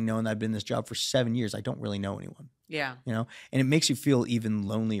depressing knowing that I've been in this job for 7 years. I don't really know anyone. Yeah. You know? And it makes you feel even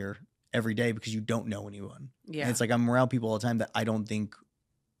lonelier every day because you don't know anyone. Yeah. And it's like I'm around people all the time that I don't think,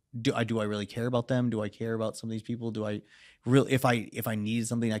 do I really care about them? Do I care about some of these people? Do I really, if I needed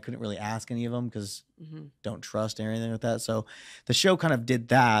something, I couldn't really ask any of them because Mm-hmm. don't trust or anything like that. So the show kind of did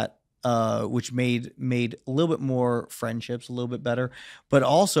that, which made a little bit more friendships a little bit better. But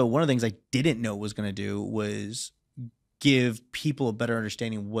also one of the things I didn't know was going to do was give people a better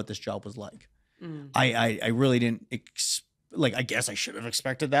understanding of what this job was like. Mm. I really didn't I guess I should have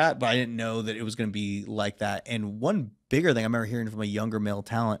expected that, but I didn't know that it was going to be like that. And one bigger thing I remember hearing from a younger male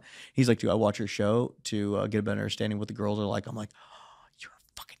talent, he's like, dude, I watch your show to get a better understanding of what the girls are like. I'm like, oh, you're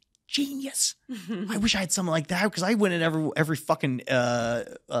a fucking genius. I wish I had something like that, because I went in every fucking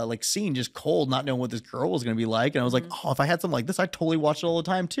like scene just cold, not knowing what this girl was going to be like. And I was like, oh, if I had something like this, I'd totally watch it all the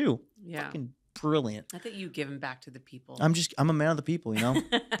time too. Yeah. Fucking brilliant. I think you give them back to the people. I'm a man of the people, you know?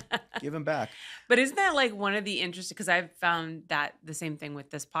 Give him back. But isn't that like one of the interesting, because I've found that the same thing with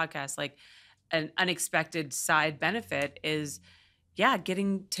this podcast, like an unexpected side benefit is,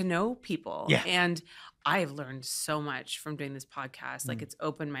 getting to know people. Yeah. And I've learned so much from doing this podcast. Like it's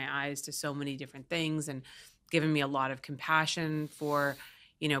opened my eyes to so many different things and given me a lot of compassion for,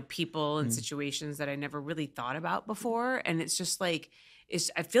 people and situations that I never really thought about before. And it's just like,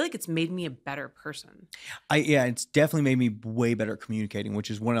 I feel like it's made me a better person. It's definitely made me way better at communicating,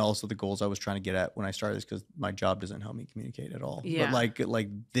 which is one of also the goals I was trying to get at when I started this, because my job doesn't help me communicate at all. Yeah. But like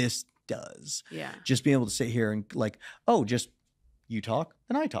this does. Yeah. Just being able to sit here and like, oh, just you talk,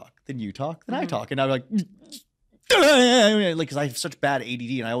 then I talk, then you talk, then I talk. And I'm like, because I have such bad ADD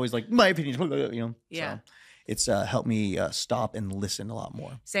and I always like my opinion, Yeah. So it's helped me stop and listen a lot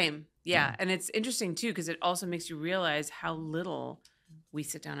more. Same. Yeah. And it's interesting too, because it also makes you realize how little we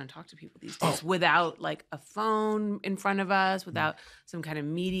sit down and talk to people these days without like a phone in front of us, without some kind of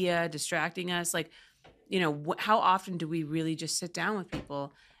media distracting us. Like, how often do we really just sit down with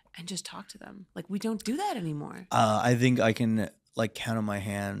people and just talk to them? Like, we don't do that anymore. I think I can like count on my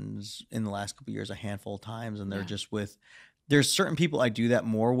hands in the last couple of years, a handful of times. And they're just there's certain people I do that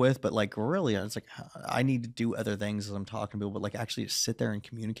more with, but like really, it's like, I need to do other things as I'm talking to people, but like actually just sit there and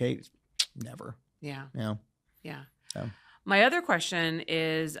communicate, never. Yeah. Yeah. Yeah. So. My other question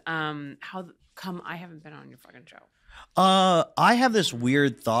is, how come I haven't been on your fucking show? I have this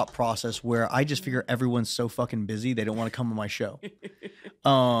weird thought process where I just figure everyone's so fucking busy they don't want to come on my show.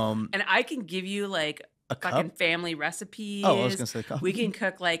 And I can give you like fucking cup? family recipes. Oh, I was gonna say cup. We can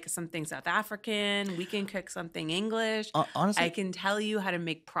cook like something South African. We can cook something English. Honestly, I can tell you how to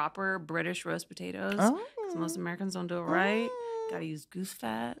make proper British roast potatoes. Oh. 'Cause most Americans don't do it right. Gotta use goose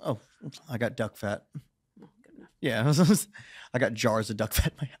fat. Oh, I got duck fat. Oh, good enough. Yeah, I got jars of duck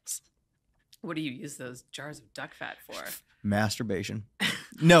fat in my house. What do you use those jars of duck fat for? Masturbation.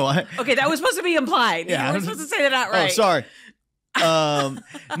 No, okay, that was supposed to be implied. Yeah, you were supposed to say that outright. Oh, sorry.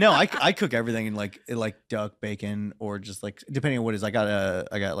 No, I cook everything in like duck, bacon, or just like depending on what it is. I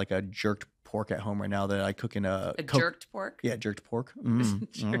got like a jerked pork at home right now that I cook in a jerked pork. Yeah, jerked pork.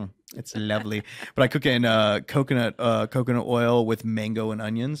 It's lovely. But I cook it in coconut oil with mango and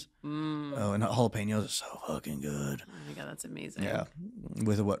onions. Oh, and jalapenos are so fucking good. Oh my god, that's amazing. Yeah,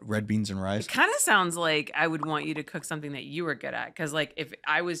 with what, red beans and rice. It kind of sounds like I would want you to cook something that you were good at. Because like if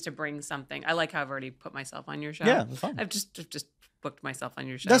I was to bring something, I like how I've already put myself on your show. Yeah, that's fine. I've just booked myself on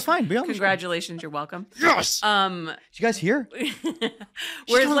your show. That's fine. Be on Congratulations, you're welcome. Yes. Did you guys hear?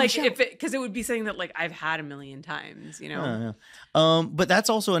 Whereas like because it would be something that like I've had a million times, you know. But that's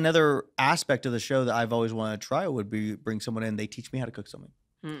also another aspect of the show that I've always wanted to try. Would be bring someone in. They teach me how to cook something.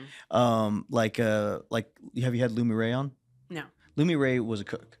 Like have you had Lumi Ray on? No. Lumi Ray was a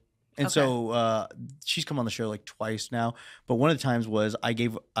cook. And so she's come on the show like twice now. But one of the times was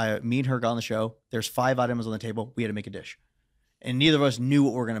me and her got on the show. There's 5 items on the table. We had to make a dish. And neither of us knew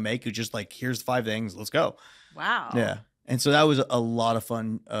what we were going to make. It was just like, here's 5 things. Let's go. Wow. Yeah. And so that was a lot of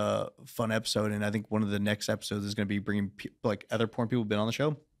fun episode. And I think one of the next episodes is going to be bringing like other porn people who've been on the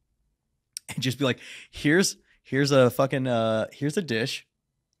show and just be like, here's a fucking, here's a dish.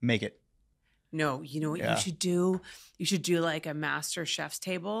 Make it. No, you know what you should do? You should do like a master chef's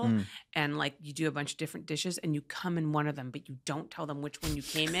table and like you do a bunch of different dishes and you come in one of them, but you don't tell them which one you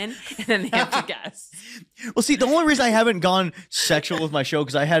came in and then they have to guess. Well, see, the only reason I haven't gone sexual with my show,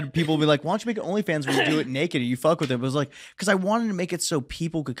 because I had people be like, why don't you make an OnlyFans where you do it naked and you fuck with it? But it was like, because I wanted to make it so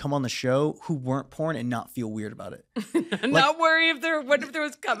people could come on the show who weren't porn and not feel weird about it. Not worry what if there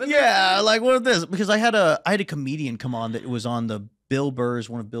was coming. Yeah, like what if this? Because I had a comedian come on that was on the Bill Burr's,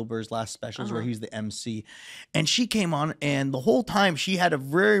 one of Bill Burr's last specials where he's the MC. And she came on and the whole time she had to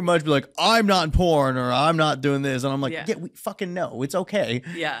very much be like, I'm not in porn or I'm not doing this. And I'm like, yeah we fucking know. It's okay.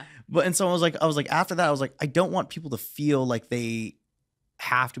 Yeah. But and so I was like, after that, I was like, I don't want people to feel like they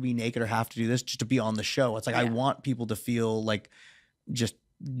have to be naked or have to do this just to be on the show. It's like, I want people to feel like just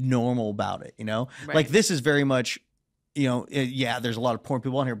normal about it, you know? Right. Like this is very much, you know, there's a lot of porn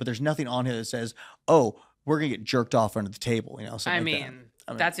people on here, but there's nothing on here that says, oh, we're going to get jerked off under the table, you know? I mean,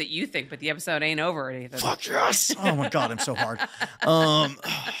 that's what you think, but the episode ain't over or anything. Fuck yes. Oh my God, I'm so hard.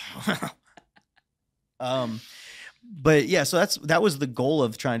 But yeah, so that was the goal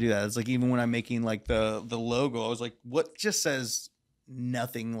of trying to do that. It's like, even when I'm making like the logo, I was like, what just says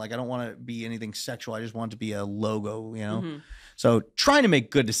nothing? Like, I don't want to be anything sexual. I just want it to be a logo, you know? So trying to make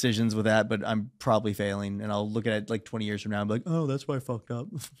good decisions with that, but I'm probably failing. And I'll look at it like 20 years from now and be like, oh, that's why I fucked up.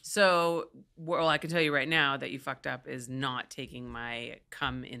 So, well, I can tell you right now that you fucked up is not taking my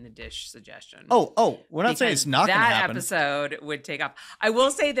come in the dish suggestion. Oh, we're not saying it's not going to happen. That episode would take off. I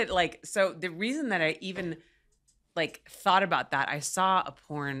will say that, like, so the reason that I even like thought about that, I saw a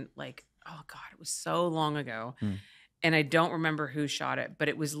porn like, oh God, it was so long ago. And I don't remember who shot it, but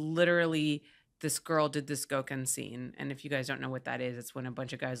it was literally this girl did this Gokun scene. And if you guys don't know what that is, it's when a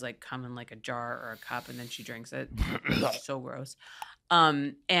bunch of guys like come in like a jar or a cup and then she drinks it. It's so gross.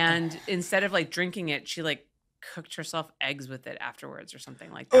 And instead of like drinking it, she like cooked herself eggs with it afterwards or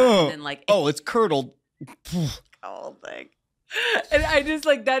something like that. And then like, it's curdled. Whole thing. And I just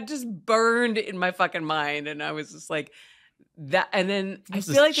like, that just burned in my fucking mind. And I was just like, that, and then I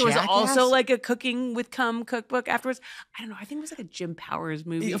feel like there was also like a cooking with cum cookbook afterwards. I don't know. I think it was like a Jim Powers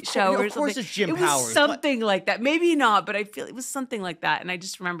movie show or something. Of course, it's Jim Powers. Was something like that. Maybe not, but I feel it was something like that. And I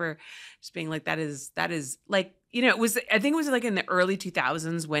just remember just being like, that is like, you know, it was. I think it was like in the early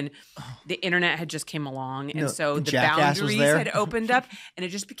 2000s when the internet had just came along, and so the boundaries had opened up, and it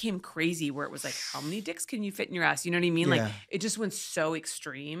just became crazy. Where it was like, how many dicks can you fit in your ass? You know what I mean? Yeah. Like it just went so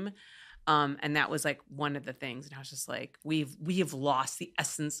extreme. And that was like one of the things. And I was just like, we have lost the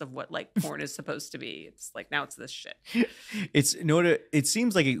essence of what like porn is supposed to be. It's like, now it's this shit. It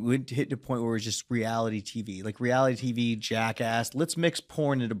seems like it would hit the point where it's just reality TV, like reality TV, Jackass. Let's mix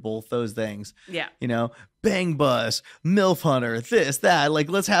porn into both those things. Yeah. You know, Bang Bus, MILF Hunter, this, that. Like,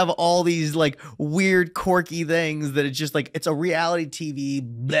 let's have all these like weird, quirky things that it's just like, it's a reality TV.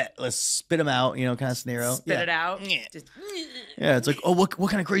 Bleh, let's spit them out, you know, kind of scenario. Spit it out. Yeah, it's like, oh, what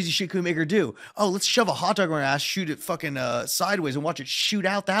kind of crazy shit could we make her do? Oh, let's shove a hot dog in her ass, shoot it fucking sideways, and watch it shoot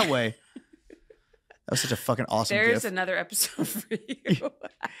out that way. That was such a fucking awesome There's gif. Another episode for you.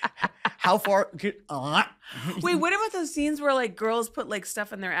 How far? Wait, what about those scenes where like girls put like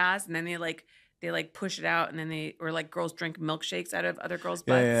stuff in their ass and then they push it out and then or like girls drink milkshakes out of other girls'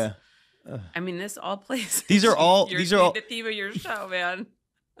 butts? Yeah. I mean, this all plays. These are all the theme of your show, man.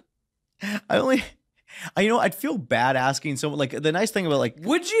 I'd feel bad asking someone. Like the nice thing about like,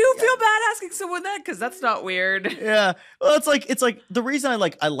 would you feel bad asking someone that? Because that's not weird. yeah. Well, it's like the reason I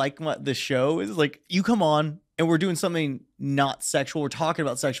like the show is like you come on and we're doing something not sexual. We're talking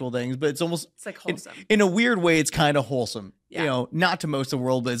about sexual things, but it's like wholesome. In a weird way, it's kind of wholesome. Yeah. Not to most of the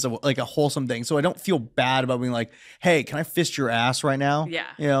world, but it's like a wholesome thing. So I don't feel bad about being like, hey, can I fist your ass right now?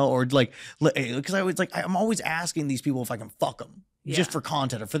 Yeah. Or like, because I was like, I'm always asking these people if I can fuck them just for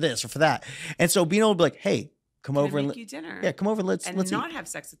content or for this or for that. And so being able to be like, hey, come over and make you dinner. Yeah, come over and let's not eat. Have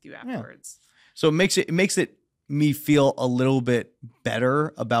sex with you afterwards. Yeah. So it makes it me feel a little bit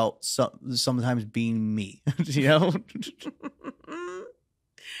better about sometimes being me,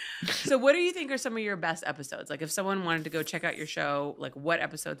 So what do you think are some of your best episodes? Like if someone wanted to go check out your show, like what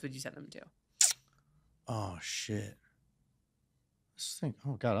episodes would you send them to? Oh shit. Let's think.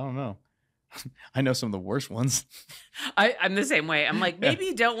 Oh God, I don't know. I know some of the worst ones. I'm the same way. I'm like,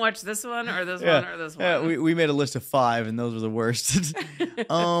 maybe don't watch this one or this one or this one. Yeah, we made a list of 5 and those were the worst.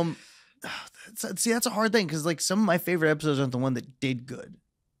 See, that's a hard thing because like some of my favorite episodes aren't the one that did good.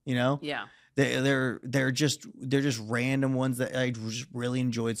 Yeah. They're just random ones that I just really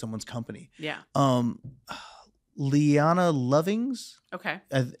enjoyed someone's company. Yeah. Liana Lovings. Okay.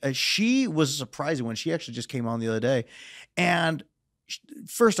 She was a surprising one. She actually just came on the other day, and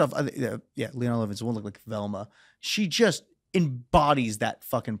first off, Liana Lovings won't look like Velma. She just embodies that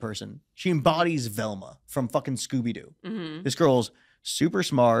fucking person. She embodies Velma from fucking Scooby-Doo. Mm-hmm. This girl's super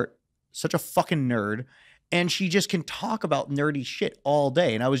smart, such a fucking nerd. And she just can talk about nerdy shit all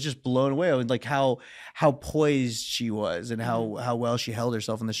day. And I was just blown away with like how poised she was and how well she held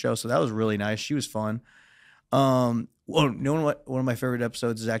herself in the show. So that was really nice. She was fun. Well, one of my favorite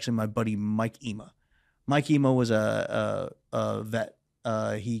episodes is actually my buddy Mike Ema. Mike Ema was a vet.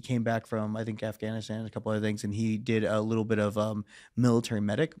 He came back from, I think, Afghanistan and a couple other things. And he did a little bit of military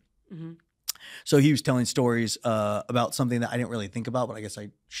medic. Mm-hmm. So he was telling stories about something that I didn't really think about, but I guess I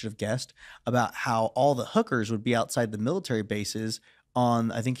should have guessed, about how all the hookers would be outside the military bases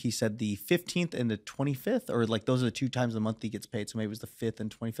on, I think he said the 15th and the 25th, or like those are the 2 times a month he gets paid. So maybe it was the 5th and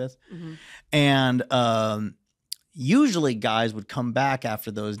 25th. Mm-hmm. And usually guys would come back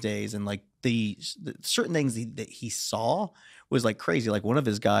after those days and like the certain things that he saw was like crazy. Like one of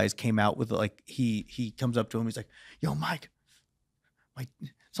his guys came out with like, he comes up to him. He's like, yo, Mike,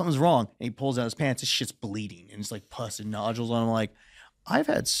 something's wrong. And he pulls out his pants. His shit's bleeding. And it's like pus and nodules on him. I'm like, I've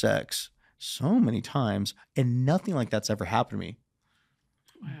had sex so many times and nothing like that's ever happened to me.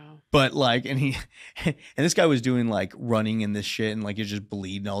 Wow. But like, and this guy was doing like running in this shit and like you're just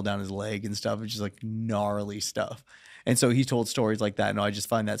bleeding all down his leg and stuff. It's just like gnarly stuff. And so he told stories like that. And I just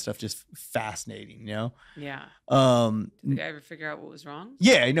find that stuff just fascinating, Yeah. Did the guy ever figure out what was wrong?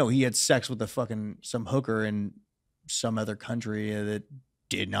 Yeah, I know. He had sex with some hooker in some other country that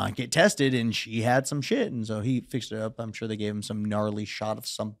did not get tested, and she had some shit, and so he fixed it up. I'm sure they gave him some gnarly shot of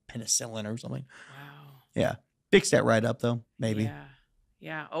some penicillin or something. Wow. Yeah. Fixed that right up, though, maybe.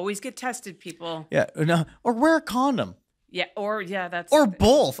 Yeah. Always get tested, people. Yeah. No, or wear a condom. Yeah. Or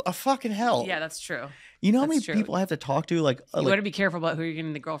both. A fucking hell. Yeah, that's true. You know how many people I have to talk to? Like, you got to be careful about who you're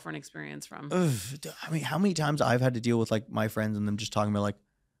getting the girlfriend experience from. I mean, how many times I've had to deal with like my friends and them just talking about like,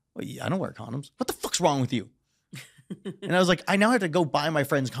 well, yeah, I don't wear condoms. What the fuck's wrong with you? And I was like, I now have to go buy my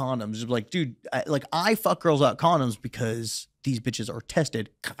friends condoms. Just like, dude, I fuck girls out condoms because these bitches are tested,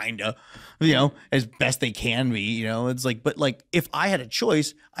 kinda, as best they can be. It's like, but like, if I had a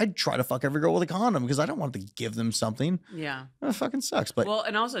choice, I'd try to fuck every girl with a condom because I don't want to give them something. Yeah, it fucking sucks. But well,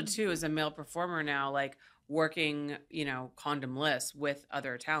 and also too, as a male performer now, like working, condomless with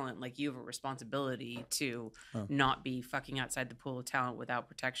other talent, like you have a responsibility to not be fucking outside the pool of talent without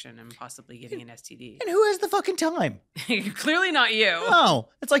protection and possibly getting an STD. And who has the fucking time? Clearly not you. No,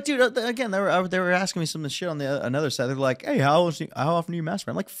 it's like, dude. Again, they were asking me some shit on another side. They're like, hey, how often do you masturbate?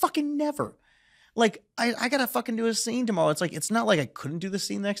 I'm like, fucking never. Like, I gotta fucking do a scene tomorrow. It's like, it's not like I couldn't do the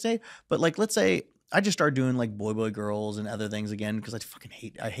scene the next day, but like, let's say I just started doing like boy girls and other things again because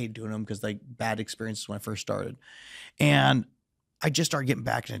I hate doing them because like bad experiences when I first started, and I just started getting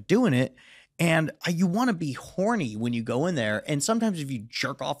back into doing it. And you want to be horny when you go in there, and sometimes if you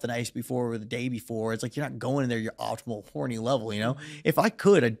jerk off the night before or the day before, it's like you're not going in there your optimal horny level. Mm-hmm. If I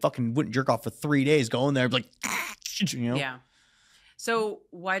could, I fucking wouldn't jerk off for 3 days. Go in there, like, Yeah. So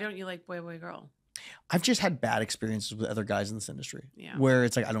why don't you like boy girl? I've just had bad experiences with other guys in this industry. Yeah. Where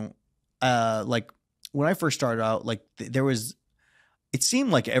it's like I don't like. When I first started out, like it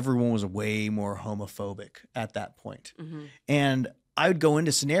seemed like everyone was way more homophobic at that point. Mm-hmm. And I would go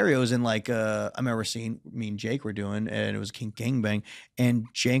into scenarios and like, I remember seeing me and Jake were doing, and it was a kink gangbang, and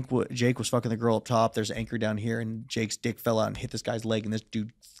Jake was fucking the girl up top. There's an anchor down here, and Jake's dick fell out and hit this guy's leg, and this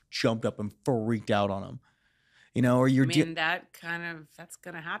dude jumped up and freaked out on him. You know, or you're that's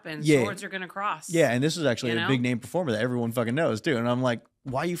gonna happen. Yeah. Swords are gonna cross. Yeah, and this is actually You a know? big name performer that everyone fucking knows too. And I'm like,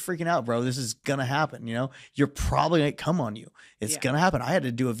 why are you freaking out, bro? This is gonna happen. You know, you're probably gonna come on you. It's gonna happen. I had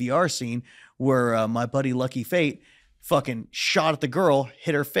to do a VR scene where my buddy Lucky Fate fucking shot at the girl,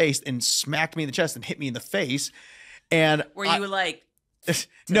 hit her face, and smacked me in the chest and hit me in the face. And Were you like?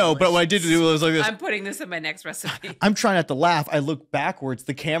 No, but what I did do was like this. I'm putting this in my next recipe. I'm trying not to laugh. I look backwards.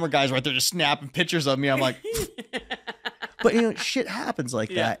 The camera guy's right there just snapping pictures of me. I'm like, but you know, shit happens like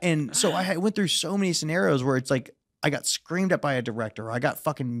that. And so I went through so many scenarios where it's like, I got screamed at by a director. I got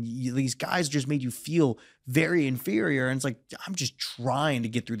fucking, these guys just made you feel very inferior. And it's like, I'm just trying to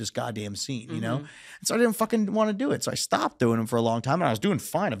get through this goddamn scene, you know? And so I didn't fucking want to do it. So I stopped doing them for a long time and I was doing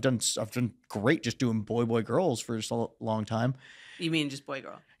fine. I've done great just doing boy girls for just a long time. You mean just boy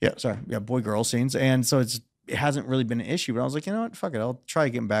girl? Yeah, sorry. Yeah, boy girl scenes. And so it hasn't really been an issue, but I was like, you know what? Fuck it. I'll try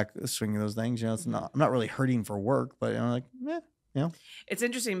getting back swinging those things. You know, I'm not really hurting for work, but like, yeah. You know? It's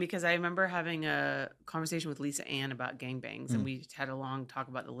interesting because I remember having a conversation with Lisa Ann about gangbangs, and we had a long talk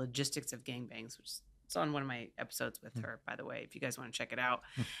about the logistics of gangbangs, which is it's on one of my episodes with her, by the way, if you guys want to check it out.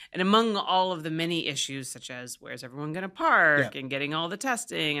 And among all of the many issues, such as where's everyone going to park and getting all the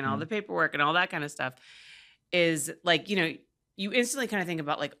testing and all the paperwork and all that kind of stuff, is like, you know, you instantly kind of think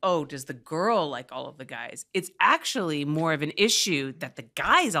about like, oh, does the girl like all of the guys? It's actually more of an issue that the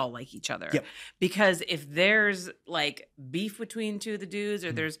guys all like each other. Yep. Because if there's like beef between two of the dudes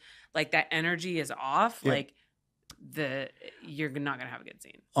or there's like that energy is off, like you're not going to have a good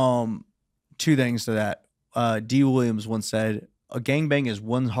scene. Two things to that. D. Williams once said, a gangbang is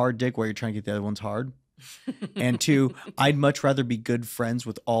one hard dick while you're trying to get the other one's hard. And two, I'd much rather be good friends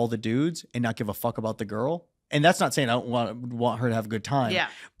with all the dudes and not give a fuck about the girl. And that's not saying I don't want her to have a good time. Yeah.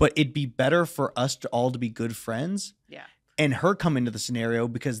 But it'd be better for us to all to be good friends. Yeah. And her come into the scenario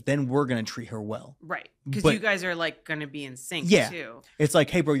because then we're going to treat her well. Right. Because you guys are like going to be in sync too. It's like,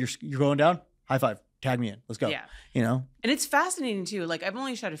 hey, bro, you're going down? High five. Tag me in. Let's go. Yeah. You know? And it's fascinating too. Like I've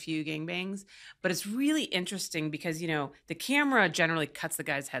only shot a few gangbangs, but it's really interesting because, you know, the camera generally cuts the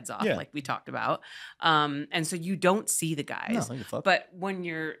guys' heads off, like we talked about. And so you don't see the guys. No, but when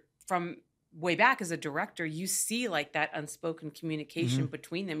you're from way back as a director, you see like that unspoken communication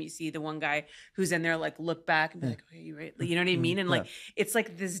between them. You see the one guy who's in there, like look back and be like, okay, you right? You know what I mean? And like, it's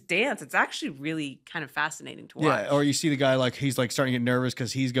like this dance. It's actually really kind of fascinating to watch. Yeah. Or you see the guy, like he's like starting to get nervous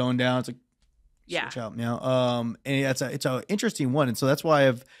because he's going down. It's like, switch out, you know? And it's a interesting one. And so that's why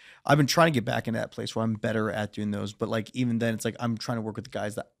I've been trying to get back into that place where I'm better at doing those. But like, even then it's like, I'm trying to work with the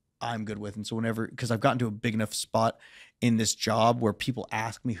guys that I'm good with. And so whenever, because I've gotten to a big enough spot in this job where people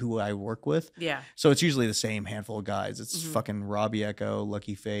ask me who I work with. Yeah. So it's usually the same handful of guys. It's fucking Robbie Echo,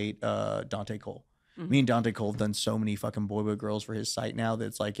 Lucky Fate, Dante Cole. Me and Dante Cole have done so many fucking boy girls for his site now that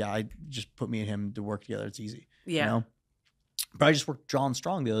it's like, yeah, I just put me and him to work together. It's easy. Yeah. You know? But I just worked John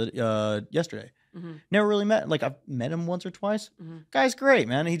Strong yesterday. Never really met. Like I've met him once or twice. Guy's great,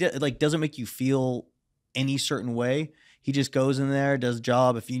 man. He doesn't make you feel any certain way. He just goes in there, does a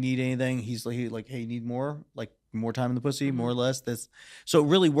job. If you need anything, he's like, hey, you need more? Like more time in the pussy, more or less. This. So it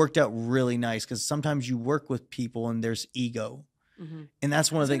really worked out really nice because sometimes you work with people and there's ego. And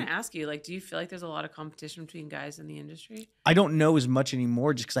that's one of the things. I was going to ask you, like, do you feel like there's a lot of competition between guys in the industry? I don't know as much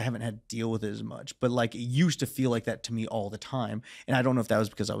anymore just because I haven't had to deal with it as much. But like it used to feel like that to me all the time. And I don't know if that was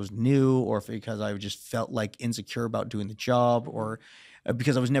because I was new or if because I just felt like insecure about doing the job or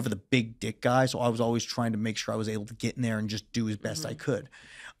because I was never the big dick guy. So I was always trying to make sure I was able to get in there and just do as best I could.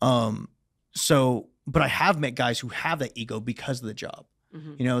 But I have met guys who have that ego because of the job.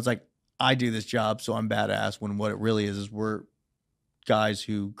 You know, it's like, I do this job, so I'm badass, when what it really is we're guys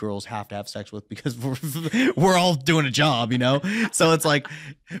who girls have to have sex with because we're all doing a job, you know? So it's like,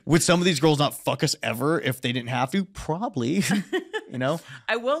 would some of these girls not fuck us ever if they didn't have to? Probably, you know?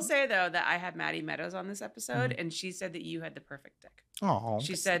 I will say, though, that I had Maddie Meadows on this episode, and she said that you had the perfect dick. Oh,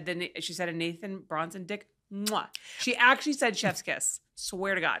 she said a Nathan Bronson dick. Mwah. She actually said chef's kiss.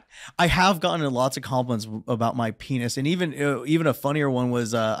 Swear to God. I have gotten lots of compliments about my penis, and even a funnier one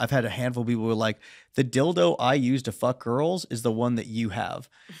was I've had a handful of people who were like, the dildo I use to fuck girls is the one that you have.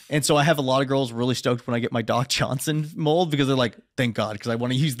 And so I have a lot of girls really stoked when I get my Doc Johnson mold because they're like, thank God, because I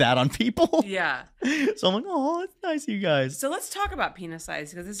want to use that on people. Yeah. So I'm like, oh, it's nice of you guys. So let's talk about penis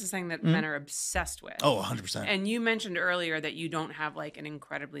size because this is something that men are obsessed with. Oh, 100%. And you mentioned earlier that you don't have like an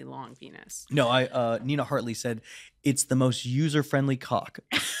incredibly long penis. No, Nina Hartley said, it's the most user-friendly cock.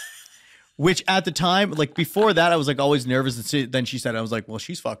 Which at the time, like before that, I was like always nervous. And then she said, I was like, well,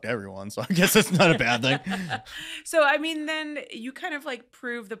 she's fucked everyone. So I guess that's not a bad thing. So, I mean, then you kind of like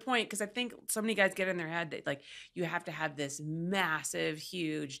prove the point. Cause I think so many guys get in their head that like you have to have this massive,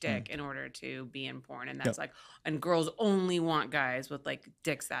 huge dick in order to be in porn. And that's like, and girls only want guys with like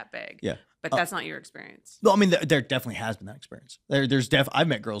dicks that big. Yeah. But that's not your experience. Well, I mean, there definitely has been that experience. I've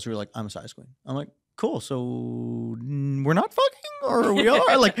met girls who are like, I'm a size queen. I'm like, cool. So we're not fucking, or we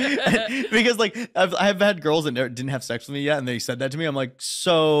are, like, because like I've had girls that didn't have sex with me yet, and they said that to me. I'm like,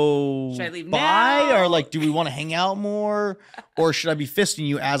 so should I leave bye, now? or like, do we want to hang out more, or should I be fisting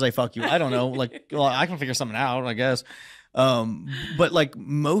you as I fuck you? I don't know. Like, well, I can figure something out, I guess. But like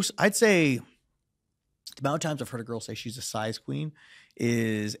I'd say the amount of times I've heard a girl say she's a size queen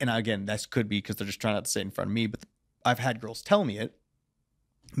is, and again, that could be because they're just trying not to say it in front of me, but I've had girls tell me it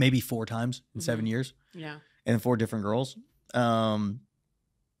maybe 4 times in 7 years. Yeah. And 4 different girls. So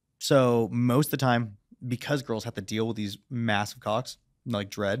most of the time, because girls have to deal with these massive cocks, like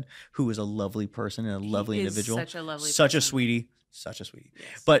Dredd, who is a lovely person and a lovely individual. Such a lovely Such person. a sweetie. Such a sweetie.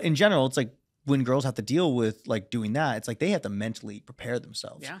 Yes. But in general, it's like when girls have to deal with like doing that, it's like they have to mentally prepare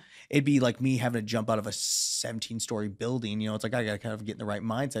themselves. Yeah. It'd be like me having to jump out of a 17-story building. You know, it's like I got to kind of get in the right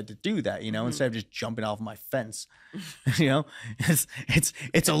mindset to do that, you know, instead of just jumping off my fence. You know,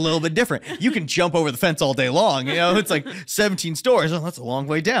 it's a little bit different. You can jump over the fence all day long, you know, it's like 17 stories. Oh, that's a long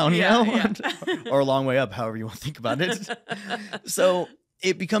way down, you know, or a long way up, however you want to think about it. So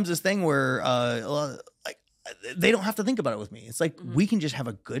it becomes this thing where like they don't have to think about it with me. It's like we can just have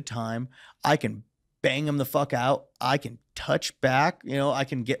a good time. I can bang them the fuck out. I can touch back. You know, I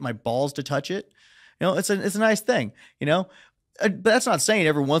can get my balls to touch it. You know, it's a nice thing. You know, but that's not saying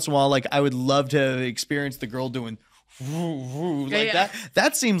every once in a while. Like I would love to experience the girl doing like that.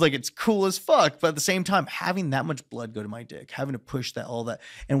 That seems like it's cool as fuck. But at the same time, having that much blood go to my dick, having to push that all that,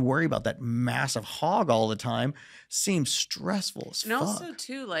 and worry about that massive hog all the time seems stressful as fuck. And also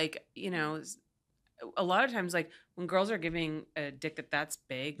too, like, you know, a lot of times, like when girls are giving a dick that's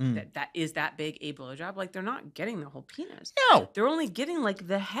big, that is that big a blowjob, like they're not getting the whole penis. No, they're only getting like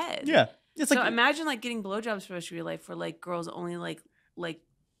the head. Yeah, it's so like imagine like getting blowjobs for the rest of your life for like girls only like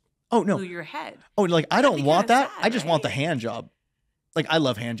oh no, your head. Oh, like I don't want that. Sad, I just want the hand job. Like I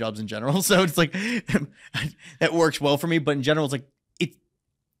love hand jobs in general, so it's like that works well for me. But in general, it's like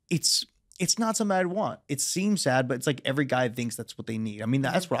it's not something I'd want. It seems sad, but it's like every guy thinks that's what they need. I mean,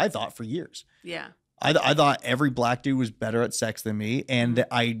 that's what I thought for years. Yeah. I thought every black dude was better at sex than me, and that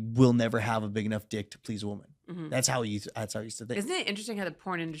I will never have a big enough dick to please a woman. That's how I used to think. Isn't it interesting how the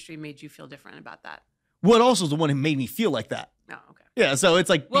porn industry made you feel different about that? What also is the one who made me feel like that. Oh, okay. Yeah, so it's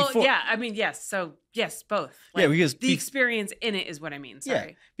like yeah, I mean, yes. So yes, both. Like, yeah, because the experience in it is what I mean. Sorry.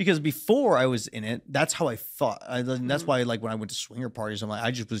 Yeah, because before I was in it, that's how I thought. That's why, like, when I went to swinger parties, I'm like,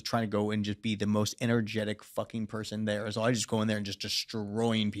 I just was trying to go and just be the most energetic fucking person there. So I just go in there and just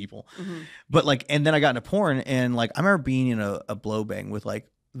destroying people. But like, and then I got into porn, and like, I remember being in a blow bang with like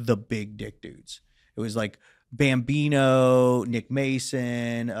the big dick dudes. It was like Bambino, Nick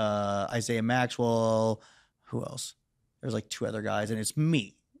Mason, Isaiah Maxwell. Who else? There's like 2 other guys, and it's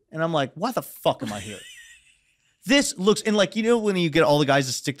me. And I'm like, why the fuck am I here? This looks, and like, you know, when you get all the guys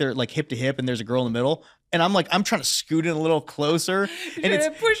to stick their like hip to hip and there's a girl in the middle, and I'm like, I'm trying to scoot in a little closer. And it's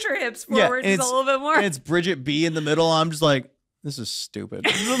push your hips forward just a little bit more. And it's Bridget B in the middle. I'm just like, this is stupid.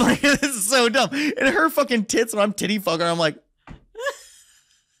 Like, this is so dumb. And her fucking tits, and I'm titty fucking. I'm like,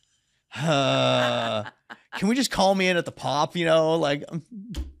 can we just call me in at the pop? You know, like.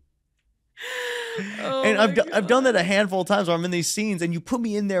 Oh, and I've done that a handful of times where I'm in these scenes and you put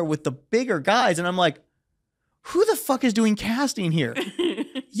me in there with the bigger guys and I'm like, who the fuck is doing casting here?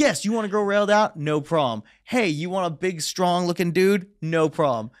 Yes, you want to grow railed out? No problem. Hey, you want a big, strong looking dude? No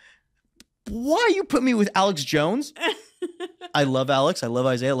problem. Why you put me with Alex Jones? I love Alex. I love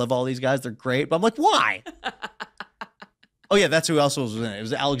Isaiah. I love all these guys. They're great. But I'm like, why? Oh, yeah, that's who else was in it. It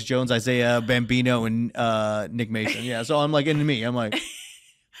was Alex Jones, Isaiah, Bambino, and Nick Mason. Yeah, so I'm like, into me. I'm like...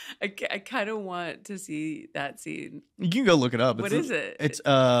 I kind of want to see that scene. You can go look it up. What is it? It's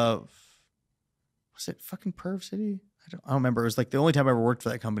was it fucking Perv City? I don't remember. It was like the only time I ever worked for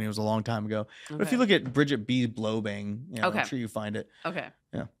that company. It was a long time ago. Okay. But if you look at Bridget B's blow bang, you know, I'm sure you find it. Okay.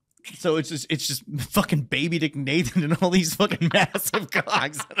 Yeah. So it's just fucking baby dick Nathan and all these fucking massive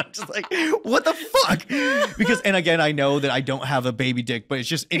cocks. And I'm just like, what the fuck? Because, and again, I know that I don't have a baby dick, but it's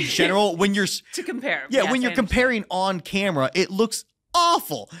just in general, when you're to compare. Yeah, yes, when you're comparing on camera, it looks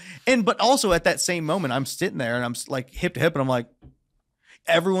awful. But also at that same moment, I'm sitting there and I'm like hip to hip, and I'm like,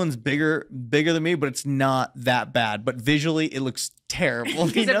 everyone's bigger than me, but it's not that bad. But visually, it looks terrible.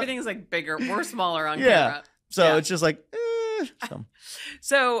 Because everything's like bigger. We're smaller on camera. So it's just like,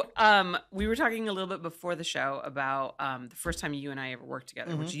 So we were talking a little bit before the show about the first time you and I ever worked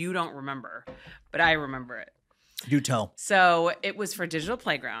together, which you don't remember, but I remember it. Do tell. So it was for Digital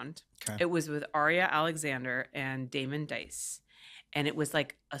Playground. Okay. It was with Aria Alexander and Damon Dice. And it was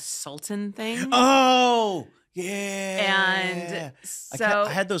like a Sultan thing. Oh, yeah. And so I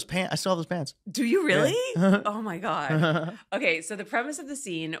had those pants. I still have those pants. Do you really? Yeah. Oh my God. Okay, so the premise of the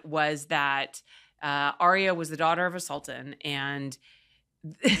scene was that Arya was the daughter of a sultan, and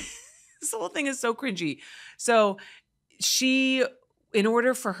this whole thing is so cringy. So she, in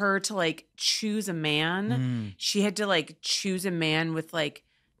order for her to like choose a man, she had to like choose a man with like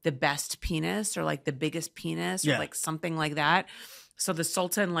the best penis or like the biggest penis or like something like that. So the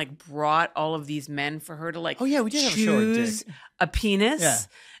Sultan like brought all of these men for her to like we did have choose a short dick. a penis. Yeah.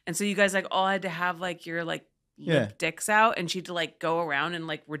 And so you guys like all had to have like your like lip dicks out, and she had to like go around and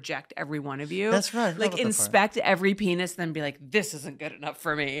like reject every one of you. That's right. Like inspect every penis, then be like, this isn't good enough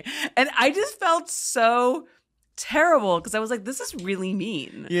for me. And I just felt so terrible because I was like, this is really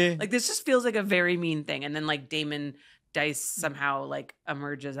mean. Yeah. Like this just feels like a very mean thing. And then like Damon Dice somehow like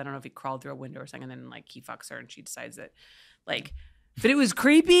emerges. I don't know if he crawled through a window or something, and then like he fucks her and she decides that like, but it was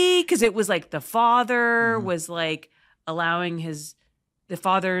creepy because it was like the father was like allowing the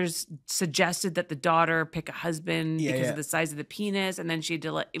father's suggested that the daughter pick a husband because of the size of the penis, and then she had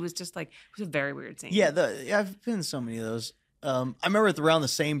to like, it was just like, it was a very weird scene. Yeah, I've been in so many of those. I remember around the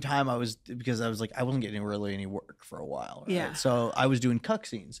same time I was like, I wasn't getting really any work for a while. Right? Yeah. So I was doing cuck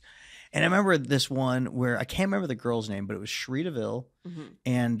scenes. And I remember this one where I can't remember the girl's name, but it was Shree DeVille.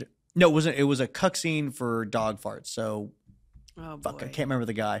 And no, it wasn't. It was a cuck scene for dog farts. So fuck, I can't remember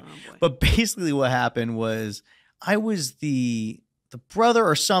the guy. But basically what happened was I was the brother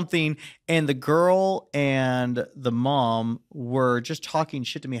or something, and the girl and the mom were just talking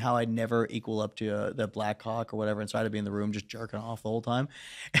shit to me how I'd never equal up to the Black Hawk or whatever, and so I had to be in the room just jerking off the whole time.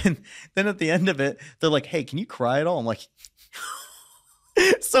 And then at the end of it, they're like, hey, can you cry at all? I'm like...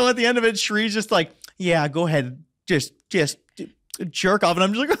 So at the end of it, Shree's just like, yeah, go ahead, just jerk off. And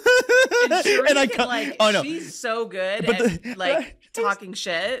I'm just like... and I like, oh no, she's so good at like talking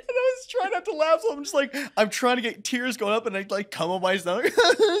shit. And I was trying not to laugh, so I'm just like, I'm trying to get tears going up, and I like come on my stomach.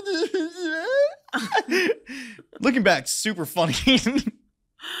 Looking back, super funny.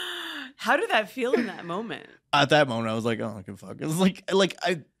 How did that feel in that moment? At that moment, I was like, oh, I can fuck. It was like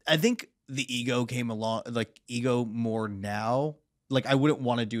I think the ego came along, like ego more now. Like I wouldn't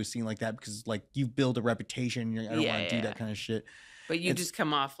want to do a scene like that because like you build a reputation. I don't want to do that kind of shit. But you just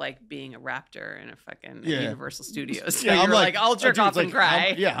come off like being a raptor in a fucking Universal Studios. So yeah, you're like, I'll jerk off and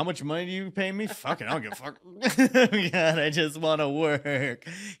cry. How much money do you pay me? Fucking, I don't give a fuck. God, I just want to work.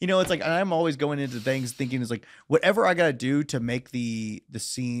 You know, it's like I'm always going into things thinking it's like whatever I got to do to make the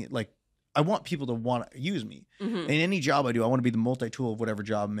scene, like I want people to want to use me. In any job I do, I want to be the multi-tool of whatever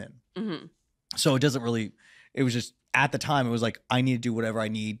job I'm in. So it doesn't really, it was just at the time, it was like, I need to do whatever I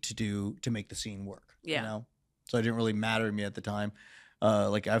need to do to make the scene work. Yeah. You know? So it didn't really matter to me at the time.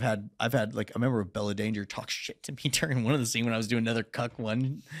 Like I've had like I remember Bella Danger talk shit to me during one of the scene when I was doing another cuck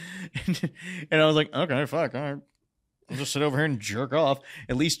one, and I was like, okay, fuck, all right, I'll just sit over here and jerk off.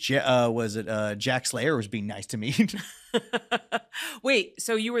 At least Jack Slayer was being nice to me. Wait,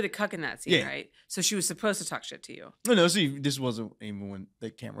 so you were the cuck in that scene, right? So she was supposed to talk shit to you. No, see, this wasn't even when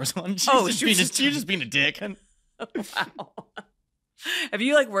the camera was on. She was just being a dick. Wow. Have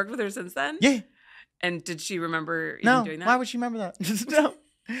you like worked with her since then? Yeah. And did she remember even doing that? Why would she remember that? No,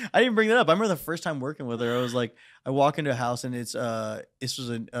 I didn't bring that up. I remember the first time working with her. I was like, I walk into a house and it's this was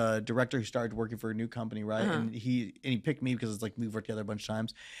a director who started working for a new company, right? And he picked me because it's like we've worked together a bunch of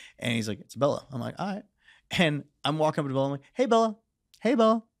times, and he's like, it's Bella. I'm like, all right. And I'm walking up to Bella. I'm like, hey Bella, hey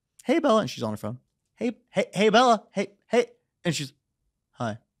Bella, hey Bella, and she's on her phone. Hey Bella, hey, and she's,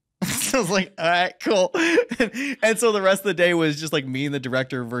 hi. I was like, all right, cool. And so the rest of the day was just like me and the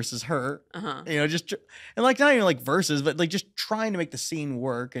director versus her, you know, just, and like, not even like versus, but like just trying to make the scene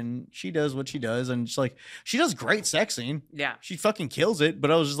work. And she does what she does. And just like, she does great sex scene. Yeah. She fucking kills it. But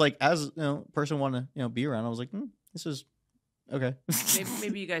I was just like, as you know, person want to, you know, be around, I was like, this is okay.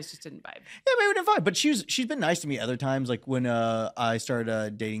 maybe you guys just didn't vibe. Yeah, maybe we didn't vibe. But she's been nice to me other times. Like when I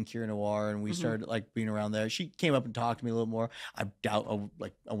started dating Kira Noir and we started like being around there, she came up and talked to me a little more. I doubt,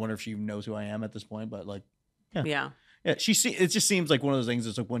 I wonder if she even knows who I am at this point. But like, yeah. It just seems like one of those things.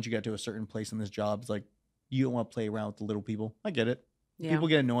 It's like once you get to a certain place in this job, it's like you don't want to play around with the little people. I get it. Yeah. People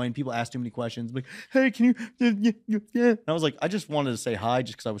get annoying. People ask too many questions. Like, hey, can you? Yeah. And I was like, I just wanted to say hi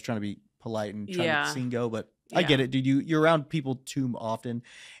just because I was trying to be polite and trying to let the scene go, but. I get it, dude. You're around people too often,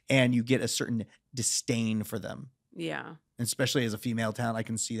 and you get a certain disdain for them. Yeah. And especially as a female talent, I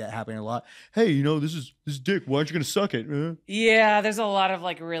can see that happening a lot. Hey, this is dick. Why aren't you gonna suck it? Yeah, there's a lot of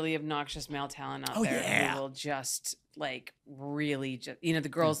like really obnoxious male talent out there yeah. who will just like really just the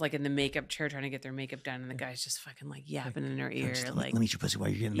girls like in the makeup chair trying to get their makeup done, and the guy's just fucking like yapping in her ear, let me eat your pussy while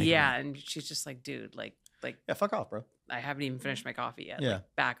you're getting makeup. Yeah, and she's just like, dude, like yeah, fuck off, bro. I haven't even finished my coffee yet. Yeah,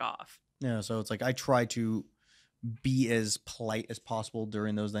 like, back off. Yeah, so it's like I try to be as polite as possible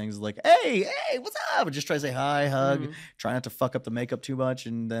during those things. Like, hey, what's up? And just try to say hi, hug. Try not to fuck up the makeup too much,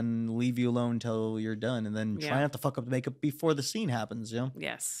 and then leave you alone until you're done. And then try not to fuck up the makeup before the scene happens.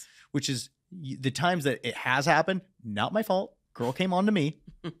 Yes. Which is the times that it has happened. Not my fault. Girl came on to me.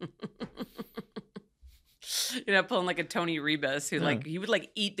 Pulling like a Tony Rebus who like he would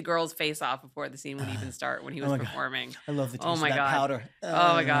like eat the girl's face off before the scene would even start when he was performing. God. I love the taste of that powder.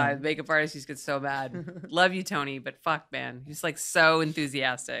 Oh my God, makeup artists used to get so bad. Love you, Tony, but fuck, man, he's like so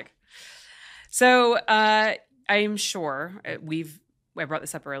enthusiastic. So I'm sure I brought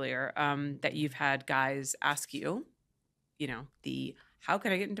this up earlier that you've had guys ask you, the how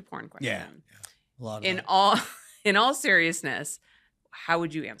can I get into porn question? Yeah. A lot of in all seriousness, how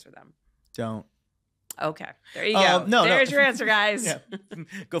would you answer them? Don't. Okay, there you go. There's your answer, guys. Yeah.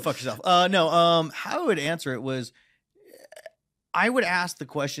 Go fuck yourself. No. How I would answer it was, I would ask the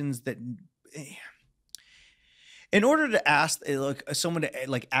questions that, in order to ask someone to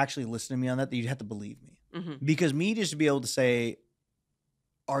like actually listen to me on that, you'd have to believe me. Because me just to be able to say,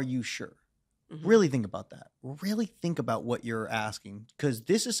 "Are you sure?" Really think about that. Really think about what you're asking, because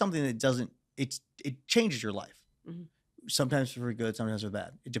this is something that doesn't. It changes your life. Sometimes for good, sometimes for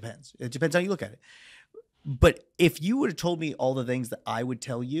bad. It depends. It depends how you look at it. But if you would have told me all the things that I would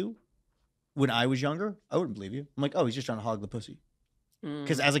tell you when I was younger, I wouldn't believe you. I'm like, oh, he's just trying to hog the pussy.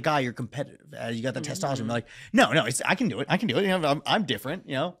 Because as a guy, you're competitive. You got the testosterone. You're like, no, I can do it. I can do it. I'm different.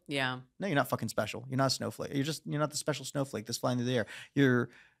 Yeah. No, you're not fucking special. You're not a snowflake. You're not the special snowflake that's flying through the air.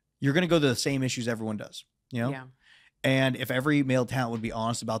 You're gonna go to the same issues everyone does. Yeah. And if every male talent would be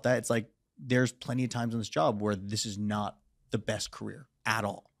honest about that, it's like there's plenty of times in this job where this is not the best career at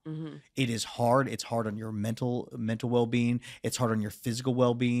all. It is hard. It's hard on your mental well-being. It's hard on your physical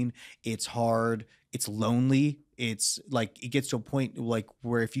well-being. It's hard. It's lonely. It's like it gets to a point like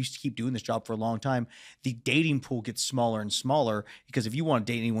where if you keep doing this job for a long time, the dating pool gets smaller and smaller, because if you want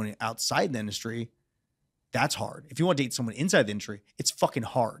to date anyone outside the industry, that's hard. If you want to date someone inside the industry, it's fucking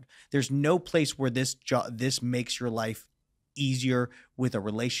hard. There's no place where this makes your life easier with a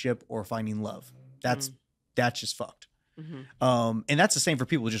relationship or finding love. That's just fucked. And that's the same for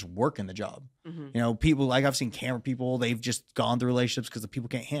people who just work in the job. People like I've seen camera people, they've just gone through relationships because the people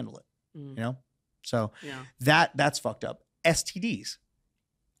can't handle it. So that's fucked up. STDs,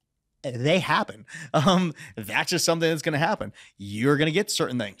 they happen. That's just something that's going to happen. You're going to get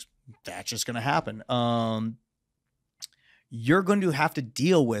certain things. That's just going to happen. You're going to have to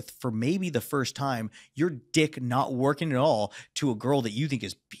deal with, for maybe the first time, your dick not working at all to a girl that you think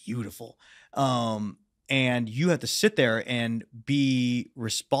is beautiful. And you have to sit there and be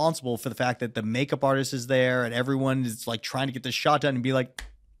responsible for the fact that the makeup artist is there and everyone is like trying to get this shot done and be like,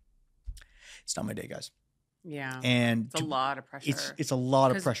 it's not my day, guys. Yeah. And it's a lot of pressure. It's a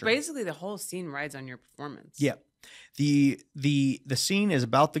lot of pressure. Basically the whole scene rides on your performance. Yeah. The scene is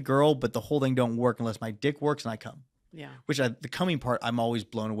about the girl, but the whole thing don't work unless my dick works and I come. Yeah. The coming part, I'm always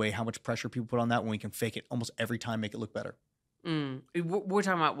blown away how much pressure people put on that when we can fake it almost every time, make it look better. We're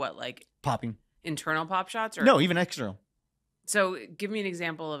talking about what, like popping? Internal pop shots? Or no, even external. So give me an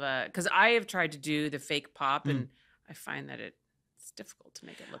example of because I have tried to do the fake pop and I find that it's difficult to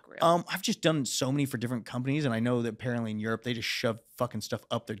make it look real. I've just done so many for different companies, and I know that apparently in Europe they just shove fucking stuff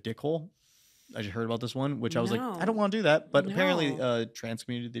up their dick hole. I just heard about this one, which I was like, I don't want to do that, but apparently trans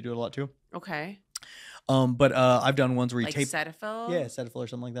community, they do it a lot too. Okay. But I've done ones where you tape Cetaphil? Yeah, Cetaphil or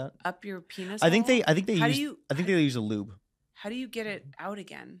something like that. Up your penis. I think they use a lube. How do you get it out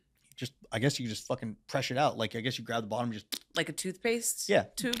again? I guess you just fucking press it out. Like, I guess you grab the bottom, just like a toothpaste. Yeah.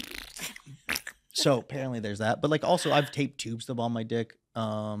 Tube. So apparently there's that. But like also I've taped tubes to on my dick.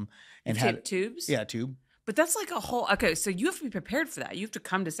 And taped tubes? Yeah, tube. But that's like a whole so you have to be prepared for that. You have to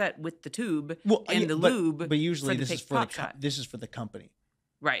come to set with the tube and the lube. But usually this is for the company.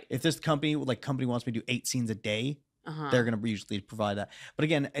 Right. If this company wants me to do 8 scenes a day, they're gonna usually provide that. But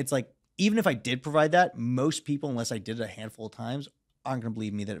again, it's like even if I did provide that, most people, unless I did it a handful of times, aren't going to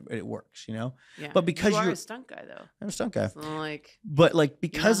believe me that it works, Yeah. But because you're a stunt guy, though. I'm a stunt guy. So like, but like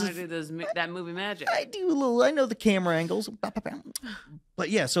because you know how to do that movie magic. I do a little. I know the camera angles. But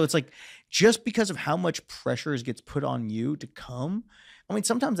yeah, so it's like just because of how much pressure gets put on you to come. I mean,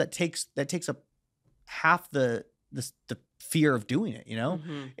 sometimes that takes up half the fear of doing it.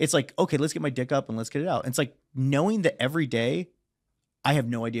 It's like, okay, let's get my dick up and let's get it out. And it's like knowing that every day I have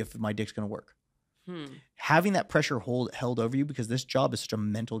no idea if my dick's going to work. Having that pressure held over you, because this job is such a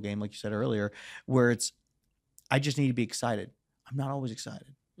mental game, like you said earlier, where I just need to be excited. I'm not always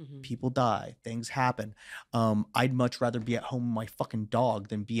excited. People die. Things happen. I'd much rather be at home with my fucking dog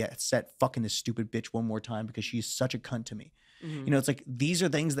than be at set fucking this stupid bitch one more time because she's such a cunt to me. You know, it's like, these are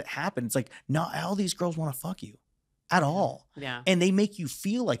things that happen. It's like, not all these girls want to fuck you at all. Yeah. And they make you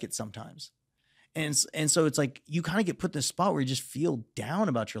feel like it sometimes. And so it's like, you kind of get put in this spot where you just feel down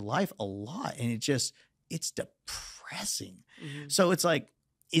about your life a lot. And it's depressing. So it's like,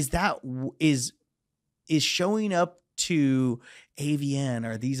 is showing up to AVN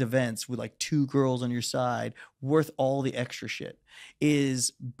or these events with like 2 girls on your side worth all the extra shit?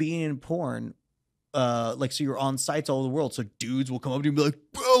 Is being in porn, like, so you're on sites all over the world, so dudes will come up to you and be like,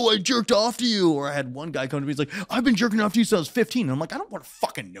 bro, I jerked off to you. Or I had one guy come to me, he's like, I've been jerking off to you since I was 15. And I'm like, I don't want to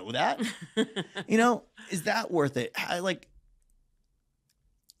fucking know that. You know, is that worth it?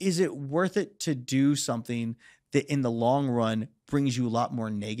 Is it worth it to do something that in the long run brings you a lot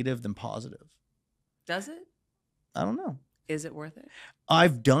more negative than positive? Does it? I don't know. Is it worth it?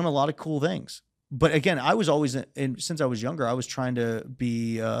 I've done a lot of cool things. But again, I was always, since I was younger, I was trying to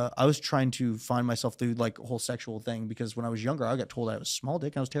find myself through like a whole sexual thing, because when I was younger, I got told I was small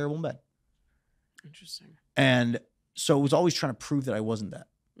dick and I was terrible in bed. Interesting. And so I was always trying to prove that I wasn't that.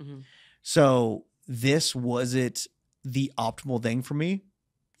 So was it the optimal thing for me?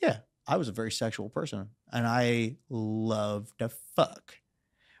 Yeah, I was a very sexual person and I loved to fuck.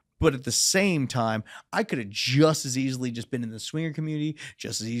 But at the same time, I could have just as easily just been in the swinger community,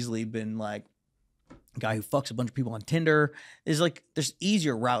 just as easily been like a guy who fucks a bunch of people on Tinder. There's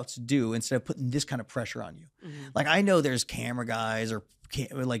easier routes to do instead of putting this kind of pressure on you. Like, I know there's camera guys or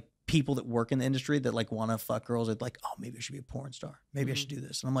like people that work in the industry that like want to fuck girls. They're like, oh, maybe I should be a porn star. Maybe I should do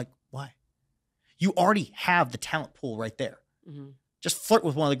this. And I'm like, why? You already have the talent pool right there. Just flirt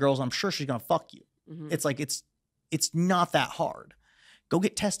with one of the girls. I'm sure she's going to fuck you. It's like, it's not that hard. Go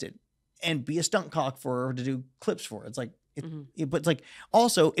get tested and be a stunt cock for her to do clips for. It's like, but it's like,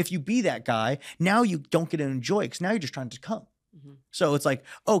 also, if you be that guy, now you don't get to enjoy it because now you're just trying to come. So it's like,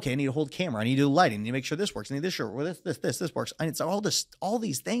 okay, I need to hold camera. I need to do lighting. I need to make sure this works. I need this shirt. Well, this works. And it's all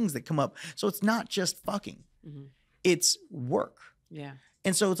these things that come up. So it's not just fucking. It's work. Yeah.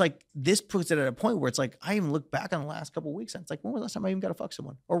 And so it's like, this puts it at a point where it's like, I even look back on the last couple of weeks and it's like, when was the last time I even got to fuck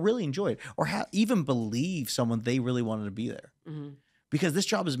someone or really enjoy it or even believe someone they really wanted to be there? Because this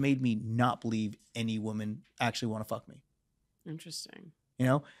job has made me not believe any woman actually want to fuck me. Interesting. You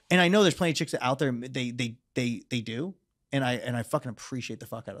know? And I know there's plenty of chicks out there, they do. And I fucking appreciate the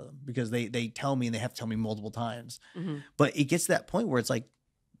fuck out of them because they tell me and they have to tell me multiple times. But it gets to that point where it's like,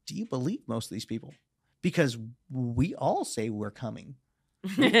 do you believe most of these people? Because we all say we're coming.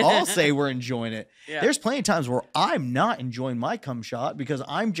 We all say we're enjoying it. Yeah. There's plenty of times where I'm not enjoying my cum shot because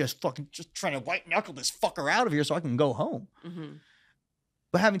I'm just trying to white knuckle this fucker out of here so I can go home.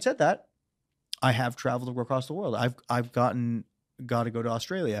 But having said that, I have traveled across the world. I've got to go to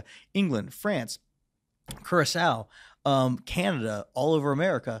Australia, England, France, Curacao, Canada, all over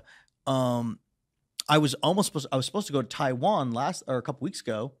America. I was supposed to go to Taiwan a couple weeks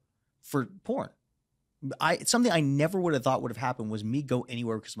ago for porn. Something I never would have thought would have happened was me go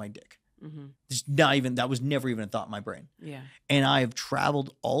anywhere because of my dick. That was never even a thought in my brain. Yeah. And I have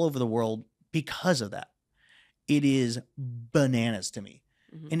traveled all over the world because of that. It is bananas to me.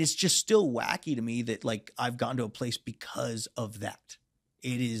 And it's just still wacky to me that like I've gotten to a place because of that.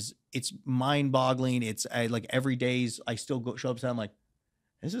 It's mind boggling. Like every day I still show up and I'm like,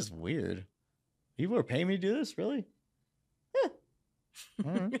 this is weird. People are paying me to do this? Really? Yeah.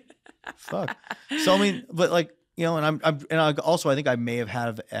 All right. Fuck. So I mean, but like, you know, and I think I may have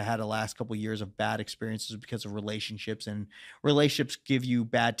had a last couple of years of bad experiences because of relationships, and relationships give you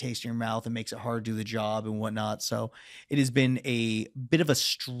bad taste in your mouth and makes it hard to do the job and whatnot. So it has been a bit of a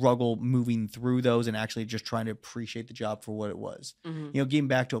struggle moving through those and actually just trying to appreciate the job for what it was. You know, getting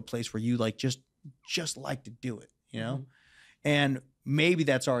back to a place where you like just like to do it, you know, and maybe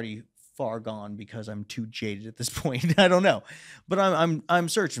that's already far gone because I'm too jaded at this point. I don't know, but I'm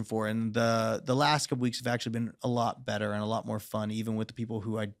searching for it. And the last couple weeks have actually been a lot better and a lot more fun, even with the people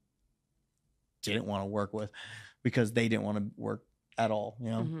who I didn't want to work with because they didn't want to work at all. You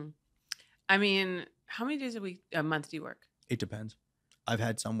know, I mean, how many days a month do you work? It depends. I've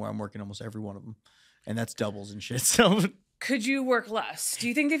had some where I'm working almost every one of them, and that's doubles and shit. So could you work less? Do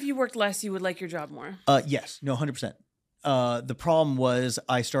you think if you worked less, you would like your job more? Yes, no, 100%. The problem was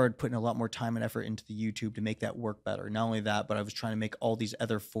I started putting a lot more time and effort into the YouTube to make that work better. Not only that, but I was trying to make all these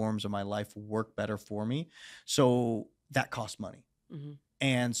other forms of my life work better for me. So that cost money.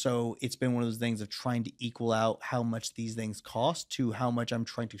 And so it's been one of those things of trying to equal out how much these things cost to how much I'm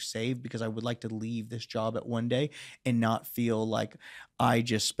trying to save, because I would like to leave this job at one day and not feel like I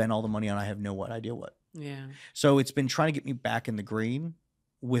just spent all the money on I have no idea what. Yeah. So it's been trying to get me back in the green,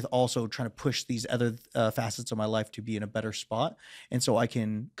 with also trying to push these other facets of my life to be in a better spot. And so I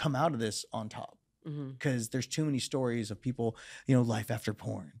can come out of this on top, because there's too many stories of people, life after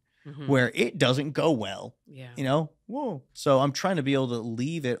porn, where it doesn't go well, whoa. So I'm trying to be able to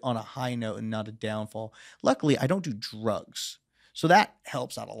leave it on a high note and not a downfall. Luckily, I don't do drugs. So that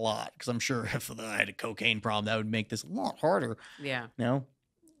helps out a lot, because I'm sure if I had a cocaine problem, that would make this a lot harder. Yeah.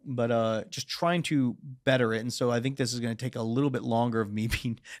 But just trying to better it. And so I think this is going to take a little bit longer of me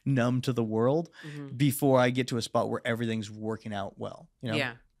being numb to the world before I get to a spot where everything's working out well.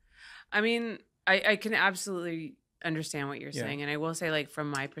 Yeah. I mean, I can absolutely understand what you're saying. And I will say, like,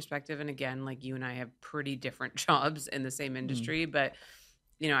 from my perspective, and again, like, you and I have pretty different jobs in the same industry, but,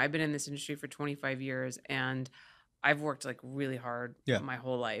 I've been in this industry for 25 years and I've worked like really hard my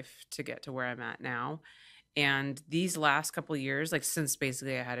whole life to get to where I'm at now. And these last couple of years, like since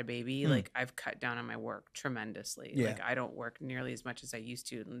basically I had a baby, like I've cut down on my work tremendously. Yeah. Like I don't work nearly as much as I used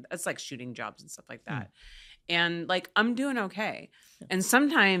to. And that's like shooting jobs and stuff like that. And like I'm doing okay. And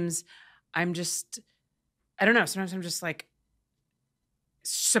sometimes I'm just, I don't know, sometimes I'm just like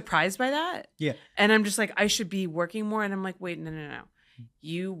surprised by that. Yeah. And I'm just like, I should be working more. And I'm like, wait, no.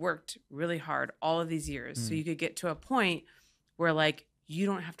 You worked really hard all of these years. So you could get to a point where like you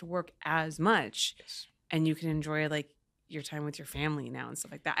don't have to work as much. Yes. And you can enjoy like your time with your family now and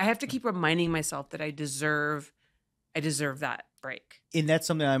stuff like that. I have to keep reminding myself that I deserve that break. And that's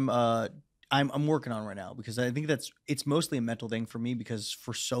something I'm working on right now, because I think it's mostly a mental thing for me, because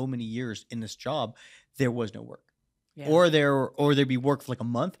for so many years in this job, there was no work. Yeah. Or there'd be work for like a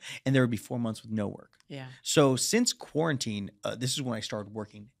month and there would be 4 months with no work. Yeah. So since quarantine, this is when I started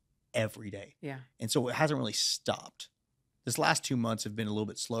working every day. Yeah. And so it hasn't really stopped. This last 2 months have been a little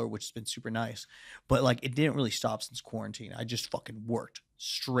bit slower, which has been super nice. But like it didn't really stop since quarantine. I just fucking worked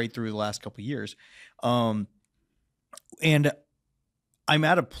straight through the last couple of years. And I'm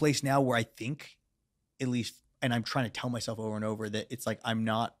at a place now where I think, at least, and I'm trying to tell myself over and over that it's like I'm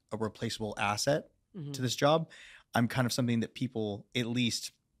not a replaceable asset to this job. I'm kind of something that people at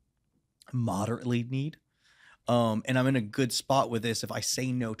least moderately need. And I'm in a good spot with this. If I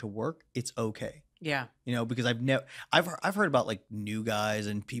say no to work, it's okay. Yeah. Because I've heard about like new guys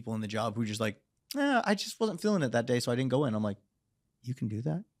and people in the job who just like, I just wasn't feeling it that day, so I didn't go in. I'm like, you can do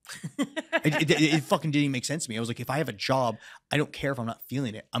that? it fucking didn't make sense to me. I was like, if I have a job, I don't care if I'm not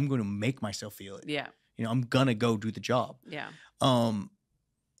feeling it. I'm going to make myself feel it. Yeah. I'm gonna go do the job. Yeah.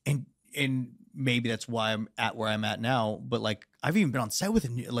 And maybe that's why I'm at where I'm at now. But like, I've even been on set with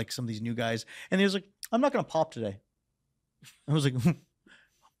like some of these new guys, and they was like, I'm not gonna pop today. I was like,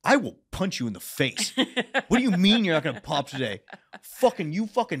 I will punch you in the face. What do you mean you're not going to pop today? You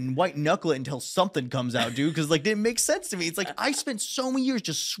fucking white knuckle it until something comes out, dude. Because like, it didn't make sense to me. It's like, I spent so many years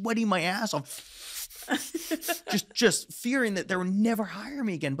just sweating my ass off. just fearing that they would never hire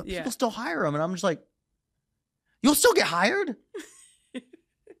me again. But people still hire them. And I'm just like, you'll still get hired?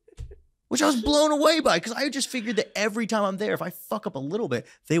 Which I was blown away by, because I just figured that every time I'm there, if I fuck up a little bit,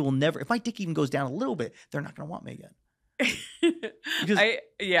 they will never, if my dick even goes down a little bit, they're not going to want me again.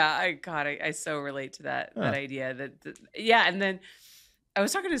 I so relate to that idea and then I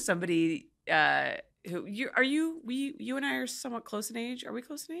was talking to somebody who you and I are somewhat close in age. Are we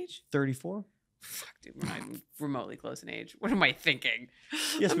close in age? 34. Fuck, dude, we're not even remotely close in age. What am I thinking?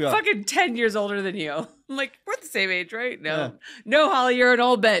 Yes, we I'm are. Fucking 10 years older than you. I'm like, we're the same age, right? No, Holly, you're an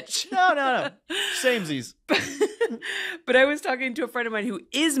old bitch. No. Samesies. But I was talking to a friend of mine who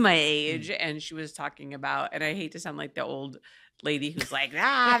is my age, and she was talking about, and I hate to sound like the old lady who's like,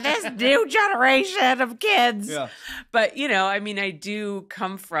 this new generation of kids. Yeah. But, I do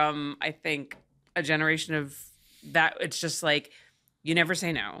come from, I think, a generation of that. It's just like, you never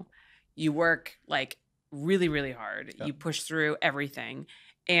say no. You work like really, really hard. Yeah. You push through everything.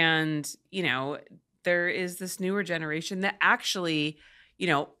 And, there is this newer generation that actually,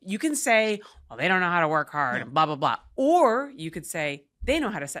 you can say, well, they don't know how to work hard, and blah, blah, blah. Or you could say they know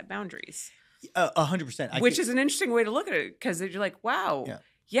how to set boundaries. 100%. Which is an interesting way to look at it, because you're like, wow.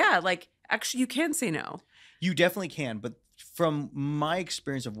 Yeah, like actually you can say no. You definitely can. But from my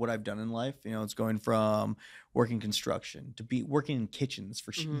experience of what I've done in life, it's going from working construction to working in kitchens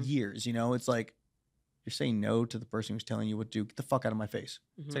for years. It's like you're saying no to the person who's telling you what to do. Get the fuck out of my face.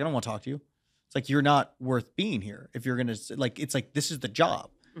 It's like, I don't want to talk to you. It's like, you're not worth being here if you're going to, like, it's like, this is the job.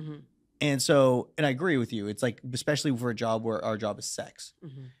 And so, and I agree with you. It's like, especially for a job where our job is sex,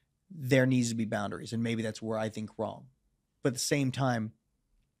 there needs to be boundaries. And maybe that's where I think wrong. But at the same time,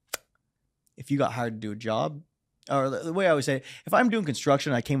 if you got hired to do a job, or the way I always say it, if I'm doing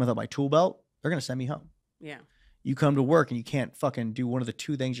construction and I came without my tool belt, they're going to send me home. Yeah. You come to work and you can't fucking do one of the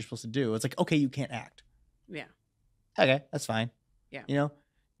two things you're supposed to do. It's like, okay, you can't act. Yeah. Okay, that's fine. Yeah. You know,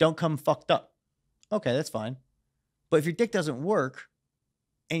 don't come fucked up. Okay, that's fine. But if your dick doesn't work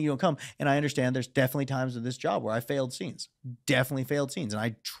and you don't come, and I understand there's definitely times in this job where I failed scenes. Definitely failed scenes. And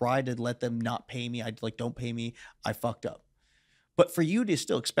I tried to let them not pay me. I'd like, don't pay me. I fucked up. But for you to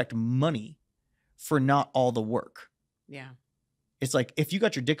still expect money for not all the work. Yeah. It's like, if you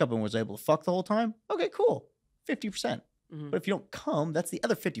got your dick up and was able to fuck the whole time, okay, cool. 50%. But if you don't come, that's the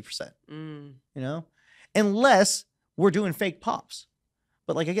other 50%. You know? Unless we're doing fake pops.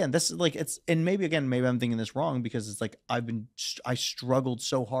 But like, again, this is like, it's, and maybe I'm thinking this wrong because it's like, I struggled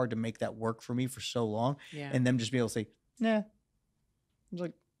so hard to make that work for me for so long. Yeah. And them just be able to say, nah. I was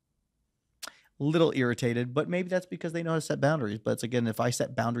like, a little irritated, but maybe that's because they know how to set boundaries. But it's, again, if I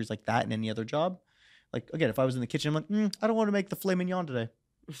set boundaries like that in any other job, like, again, if I was in the kitchen, I'm like, I don't want to make the filet mignon today.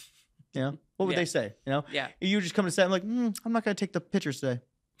 You know, what would they say? You know, yeah. You just come to set, I'm like, I'm not going to take the pictures today.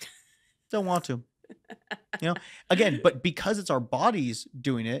 Don't want to. You know, again, but because it's our bodies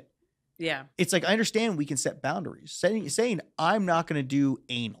doing it, yeah, it's like, I understand we can set boundaries. Saying I'm not going to do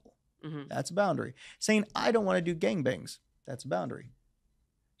anal, that's a boundary. Saying I don't want to do gangbangs, that's a boundary.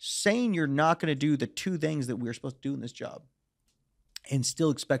 Saying you're not going to do the two things that we're supposed to do in this job and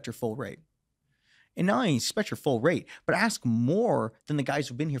still expect your full rate. And not only expect your full rate, but ask more than the guys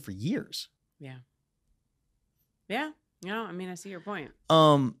who've been here for years. Yeah. Yeah. You know, I mean, I see your point.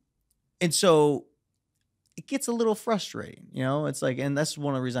 And so it gets a little frustrating, you know, it's like, and that's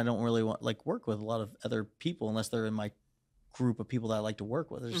one of the reasons I don't really want, like, work with a lot of other people unless they're in my group of people that I like to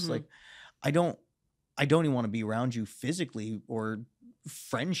work with. It's just like, I don't even want to be around you physically or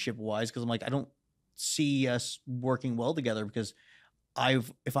friendship wise. Cause I'm like, I don't see us working well together because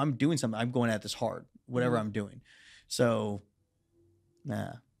if I'm doing something, I'm going at this hard, whatever I'm doing. So,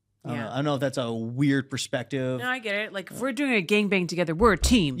 nah. I don't know if that's a weird perspective. No, I get it. Like, if we're doing a gangbang together, we're a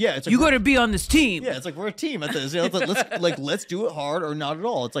team. Yeah, it's like, you got to be on this team. Yeah, it's like we're a team at this. You know, let's do it hard or not at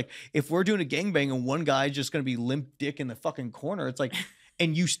all. It's like, if we're doing a gangbang and one guy's just going to be limp dick in the fucking corner, it's like,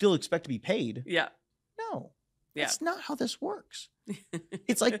 and you still expect to be paid. Yeah. No. Yeah. That's not how this works.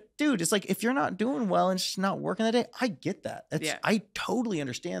 It's like, dude, it's like, if you're not doing well and it's just not working that day, I get that. I totally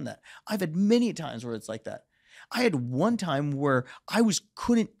understand that. I've had many times where it's like that. I had one time where I was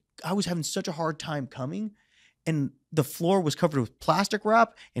having such a hard time coming, and the floor was covered with plastic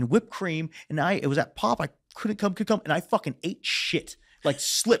wrap and whipped cream, and it was at pop. I could come, and I fucking ate shit. Like,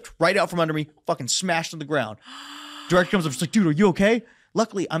 slipped right out from under me, fucking smashed on the ground. Director comes up, just like, dude, are you okay?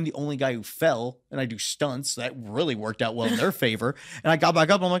 Luckily, I'm the only guy who fell, and I do stunts. So that really worked out well in their favor. And I got back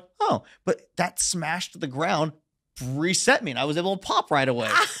up, and I'm like, oh, but that smashed to the ground reset me, and I was able to pop right away.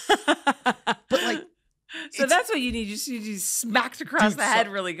 But like, so that's what you need. You just smacked across the head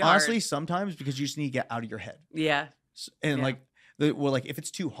really hard. Honestly, sometimes because you just need to get out of your head. Yeah. And like, like, if it's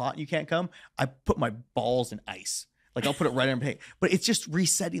too hot and you can't come, I put my balls in ice. Like, I'll put it right in paint. But it's just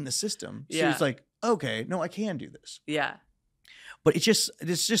resetting the system. So it's like, okay, no, I can do this. Yeah. But it's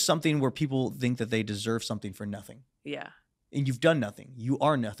just something where people think that they deserve something for nothing. Yeah. And you've done nothing. You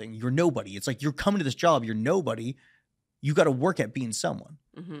are nothing. You're nobody. It's like, you're coming to this job. You're nobody. You got to work at being someone.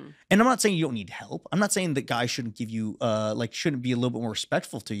 And I'm not saying you don't need help. I'm not saying that guys shouldn't give you, shouldn't be a little bit more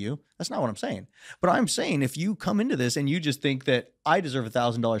respectful to you. That's not what I'm saying. But I'm saying, if you come into this and you just think that I deserve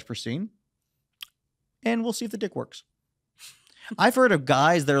 $1,000 per scene, and we'll see if the dick works. I've heard of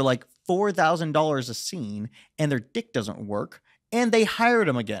guys that are like $4,000 a scene and their dick doesn't work, and they hired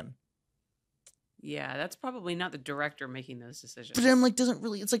him again. Yeah, that's probably not the director making those decisions. But I'm like,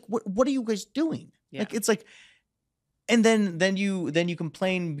 it's like, what are you guys doing? Yeah. Like, it's like, and then you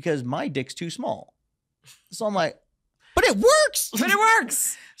complain because my dick's too small. So I'm like, but it works. But it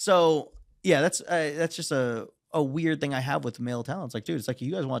works. So yeah, that's just a weird thing I have with male talent. It's like, dude, it's like,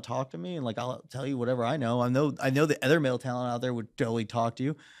 you guys want to talk to me, and like, I'll tell you whatever I know. I know the other male talent out there would totally talk to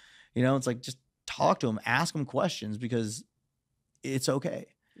you. You know, it's like, just talk to them, ask them questions, because it's okay.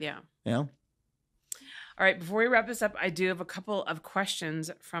 Yeah. You know? All right, before we wrap this up, I do have a couple of questions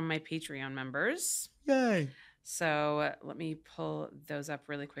from my Patreon members. Yay. So let me pull those up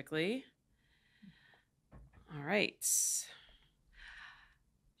really quickly. All right.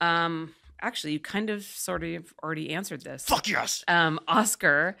 Actually, you kind of sort of already answered this. Fuck yes.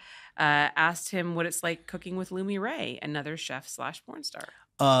 Oscar asked him what it's like cooking with Lumi Ray, another chef / porn star.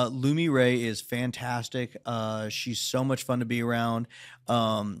 Lumi Ray is fantastic. She's so much fun to be around.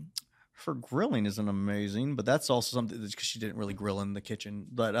 Her grilling isn't amazing, but that's also something because she didn't really grill in the kitchen.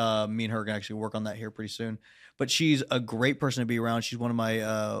 But me and her are going to actually work on that here pretty soon. But she's a great person to be around. She's one of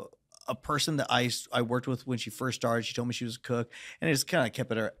my a person that I worked with when she first started. She told me she was a cook, and I just kind of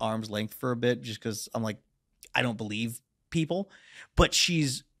kept it at arm's length for a bit, just because I'm like, I don't believe people. But she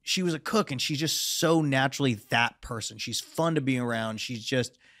was a cook, and she's just so naturally that person. She's fun to be around.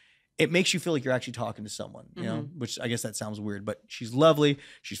 It makes you feel like you're actually talking to someone, you know, which I guess that sounds weird, but she's lovely.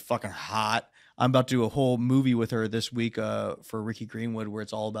 She's fucking hot. I'm about to do a whole movie with her this week for Ricky Greenwood, where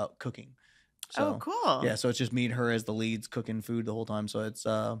it's all about cooking. So, oh, cool. Yeah, so it's just me and her as the leads cooking food the whole time. So it's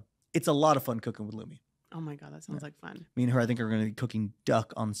a lot of fun cooking with Lumi. Oh my God, that sounds like fun. Me and her, I think, are going to be cooking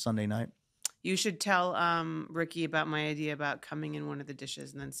duck on Sunday night. You should tell Ricky about my idea about coming in one of the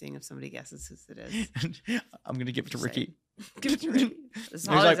dishes and then seeing if somebody guesses who it is. I'm going to give it to Ricky. Give it to Ricky. This is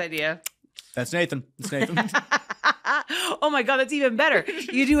Holly's idea. That's Nathan. It's Nathan. Oh my God, that's even better.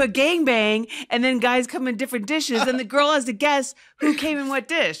 You do a gangbang and then guys come in different dishes and the girl has to guess who came in what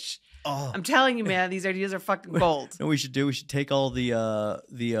dish. Oh. I'm telling you, man, these ideas are fucking gold. You know what we should do? We should take all the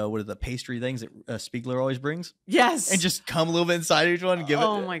what are the pastry things that Spiegler always brings? Yes. And just come a little bit inside each one and give it.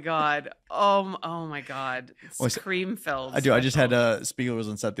 Oh my God. Oh my God. It's cream filled. I do. I just had Spiegler was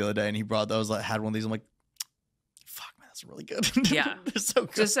on set the other day and he brought those. I had one of these. I'm like, fuck, man, that's really good. Yeah. They're so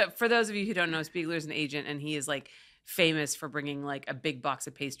good. Just for those of you who don't know, Spiegler's an agent and he is like famous for bringing like a big box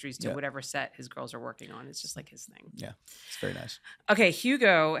of pastries to whatever set his girls are working on. It's just like his thing. Yeah, it's very nice. Okay,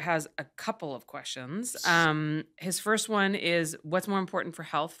 Hugo has a couple of questions. His first one is, what's more important for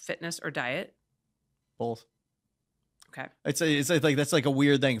health, fitness, or diet? Both. Okay. It's like that's like a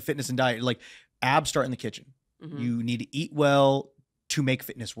weird thing. Fitness and diet, like abs start in the kitchen. You need to eat well to make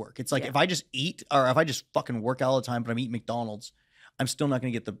fitness work. It's like if I just eat or if I just fucking work out all the time, but I'm eating McDonald's, I'm still not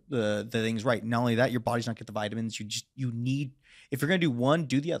going to get the things right. Not only that, your body's not get the vitamins. You need, if you're going to do one,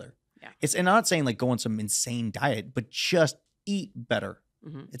 do the other. Yeah. And I'm not saying like go on some insane diet, but just eat better.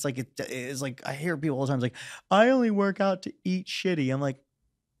 It's like I hear people all the time like, I only work out to eat shitty. I'm like,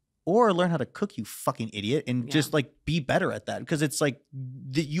 or learn how to cook, you fucking idiot, and just like be better at that, because it's like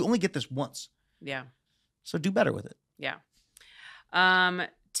you only get this once. Yeah. So do better with it. Yeah.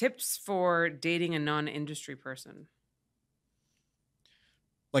 Tips for dating a non-industry person.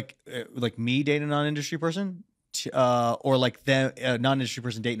 Like me dating a non-industry person, or like a non-industry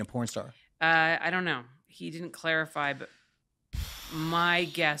person dating a porn star. I don't know. He didn't clarify, but my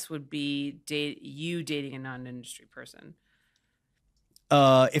guess would be you dating a non-industry person.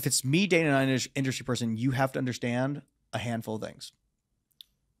 If it's me dating a non-industry person, you have to understand a handful of things.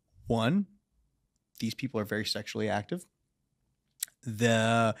 One, these people are very sexually active.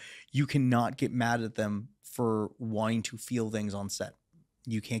 You cannot get mad at them for wanting to feel things on set.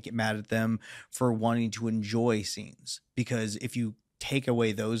 You can't get mad at them for wanting to enjoy scenes, because if you take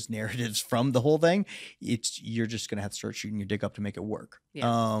away those narratives from the whole thing, you're just going to have to start shooting your dick up to make it work.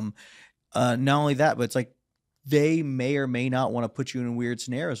 Yeah. Not only that, but it's like they may or may not want to put you in weird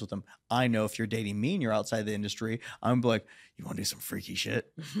scenarios with them. I know if you're dating me and you're outside the industry, I'm like, you want to do some freaky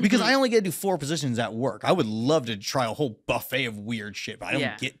shit? Because I only get to do 4 positions at work. I would love to try a whole buffet of weird shit, but I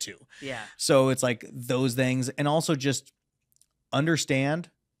don't get to. Yeah. So it's like those things. And also just understand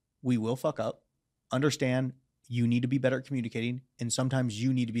we will fuck up. Understand you need to be better at communicating. And sometimes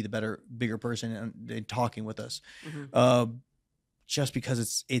you need to be the bigger person in talking with us. Just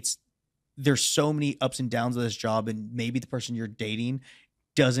because there's so many ups and downs of this job, and maybe the person you're dating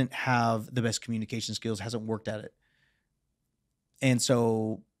doesn't have the best communication skills, hasn't worked at it. And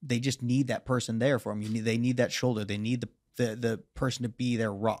so they just need that person there for them. They need that shoulder. They need the person to be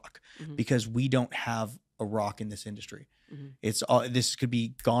their rock, because we don't have a rock in this industry. It's all, this could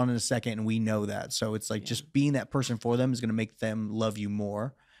be gone in a second, and we know that. So it's like just being that person for them is going to make them love you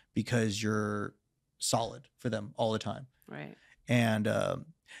more, because you're solid for them all the time. Right. And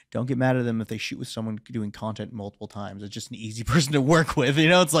don't get mad at them if they shoot with someone doing content multiple times. It's just an easy person to work with. You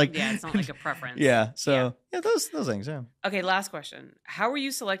know, it's like, it's not like a preference. So those things. Yeah. Okay. Last question. How were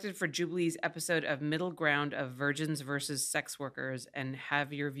you selected for Jubilee's episode of Middle Ground of Virgins versus Sex Workers, and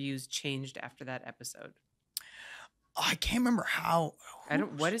have your views changed after that episode? I can't remember how.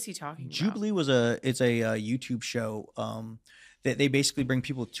 What is he talking about? Jubilee it's a YouTube show that they basically bring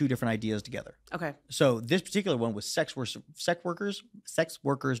people with 2 different ideas together. Okay. So this particular one was sex workers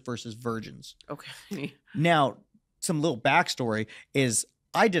versus virgins. Okay. Now, some little backstory is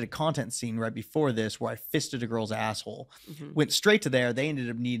I did a content scene right before this where I fisted a girl's asshole. Went straight to there. They ended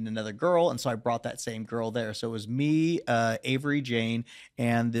up needing another girl, and so I brought that same girl there. So it was me, Avery Jane,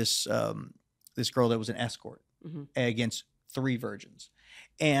 and this girl that was an escort. Against 3 virgins.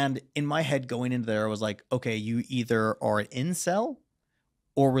 And in my head going into there, I was like, okay, you either are an incel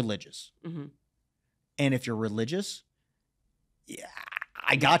or religious. And if you're religious,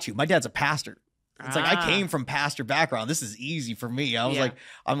 I got you. My dad's a pastor. It's like, I came from pastor background. This is easy for me. I was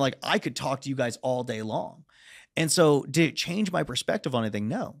like, I could talk to you guys all day long. And so did it change my perspective on anything?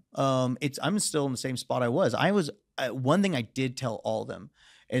 No. I'm still in the same spot I was. One thing I did tell all of them,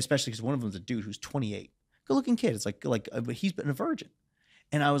 especially because one of them's a dude who's 28, good looking kid. It's like, but he's been a virgin.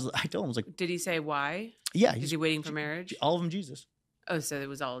 And I told him, I was like, did he say why? Yeah. Is he waiting for marriage? All of them Jesus. Oh, so it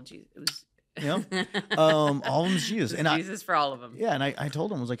was all Jesus. It was, all of them's Jesus. And Jesus for all of them. Yeah. And I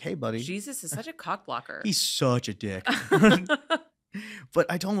told him, I was like, hey, buddy. Jesus is such a cock blocker. He's such a dick. But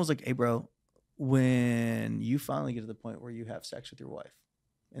I told him, I was like, hey, bro, when you finally get to the point where you have sex with your wife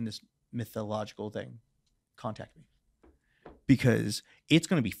in this mythological thing, contact me. Because it's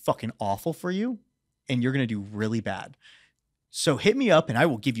going to be fucking awful for you and you're going to do really bad. So hit me up and I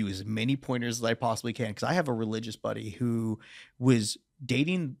will give you as many pointers as I possibly can. Because I have a religious buddy who was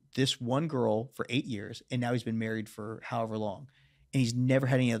dating this one girl for 8 years and now he's been married for however long. And he's never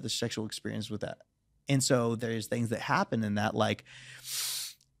had any other sexual experience with that. And so there's things that happen in that, like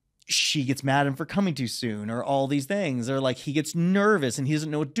she gets mad at him for coming too soon or all these things, or like he gets nervous and he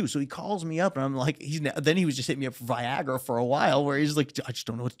doesn't know what to do. So he calls me up and I'm like, then he was just hitting me up for Viagra for a while where he's like, I just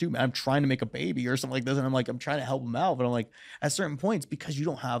don't know what to do, man. I'm trying to make a baby or something like this. And I'm like, I'm trying to help him out. But I'm like, at certain points, because you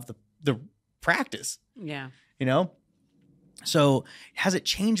don't have the practice. Yeah. So has it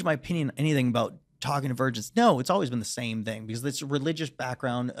changed my opinion on anything about talking to virgins? No, it's always been the same thing because it's a religious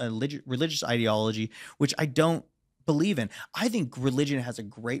background, a religious ideology, which I don't believe in. I think religion has a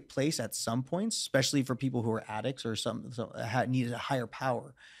great place at some points, especially for people who are addicts or need a higher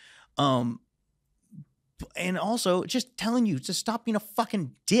power. And also just telling you to stop being a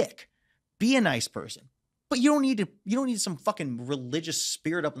fucking dick. Be a nice person. But you don't need some fucking religious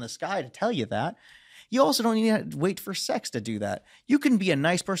spirit up in the sky to tell you that. You also don't need to wait for sex to do that. You can be a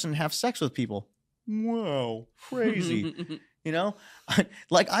nice person and have sex with people. Whoa, crazy.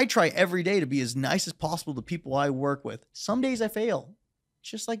 Like I try every day to be as nice as possible to people I work with. Some days I fail,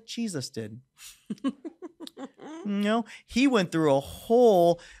 just like Jesus did. He went through a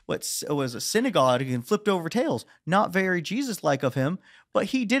whole, what was a synagogue and flipped over tails. Not very Jesus-like of him, but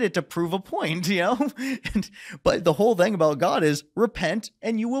he did it to prove a point, But the whole thing about God is repent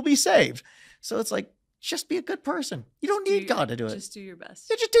and you will be saved. So it's like, just be a good person. You don't need God to do it. Just do your best.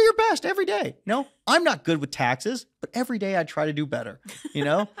 Yeah, just do your best every day. I'm not good with taxes, but every day I try to do better.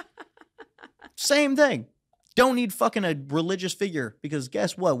 Same thing. Don't need fucking a religious figure because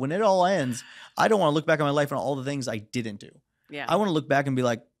guess what? When it all ends, I don't want to look back on my life and all the things I didn't do. Yeah. I want to look back and be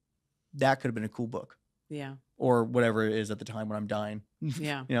like, that could have been a cool book. Yeah. Or whatever it is at the time when I'm dying.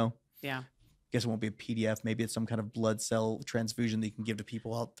 Yeah. Yeah. Guess it won't be a PDF. Maybe it's some kind of blood cell transfusion that you can give to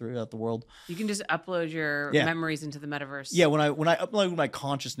people out throughout the world. You can just upload your memories into the metaverse. Yeah, when I upload my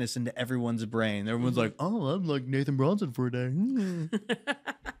consciousness into everyone's brain, everyone's like, "Oh, I'm like Nathan Bronson for a day."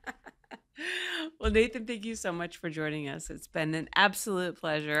 Well, Nathan, thank you so much for joining us. It's been an absolute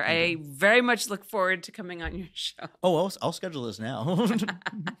pleasure. I very much look forward to coming on your show. Oh, I'll schedule this now.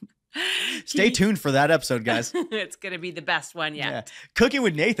 Stay tuned for that episode, guys. It's going to be the best one yet. Yeah. Cooking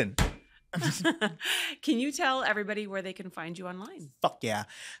with Nathan. Can you tell everybody where they can find you online? Fuck yeah.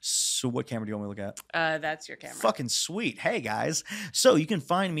 So what camera do you want me to look at? That's your camera. Fucking sweet. Hey guys. So you can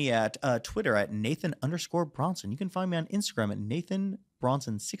find me at Twitter at Nathan_Bronson. You can find me on Instagram at Nathan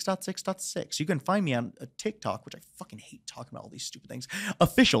Bronson 6.6.6. You can find me on TikTok, which I fucking hate talking about all these stupid things.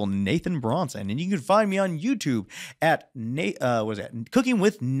 Official Nathan Bronson. And you can find me on YouTube at Cooking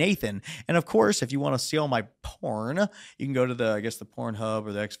with Nathan. And of course, if you want to see all my porn, you can go to the Pornhub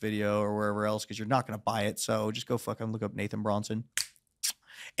or the Xvideo or wherever else because you're not going to buy it. So just go fucking look up Nathan Bronson.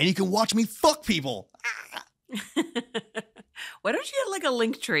 And you can watch me fuck people. Why don't you get like a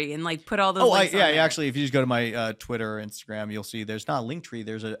link tree and like put all those links on there? Actually, if you just go to my Twitter or Instagram, you'll see there's not a link tree.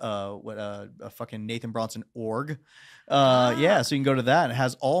 There's a fucking Nathan Bronson org. Yeah, so you can go to that. And it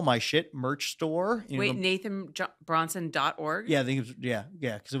has all my shit, merch store. Wait, NathanBronson.org? Yeah, I think it was,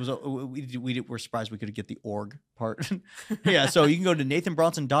 because it was we were surprised we could get the org part. Yeah, so you can go to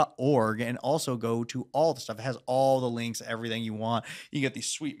NathanBronson.org and also go to all the stuff. It has all the links, everything you want. You can get these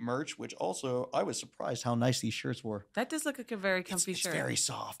sweet merch, which also I was surprised how nice these shirts were. That does look like a very comfy shirt. It's very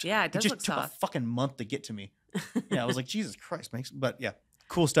soft. Yeah, it does look soft. It just took a fucking month to get to me. Yeah, I was like, Jesus Christ, but yeah.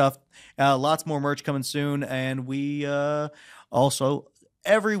 Cool stuff. Lots more merch coming soon. And we also,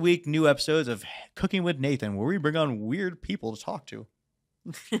 every week, new episodes of Cooking with Nathan, where we bring on weird people to talk to.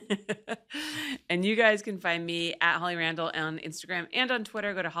 And you guys can find me at Holly Randall on Instagram and on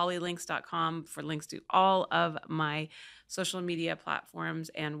Twitter. Go to hollylinks.com for links to all of my social media platforms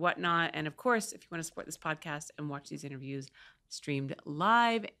and whatnot. And of course, if you want to support this podcast and watch these interviews, streamed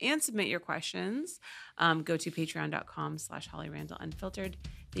live, and submit your questions. Go to patreon.com/HollyRandallUnfiltered.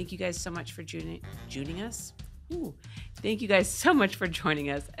 Thank you guys so much for joining us. Thank you guys so much for joining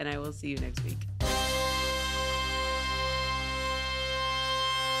us, and I will see you next week.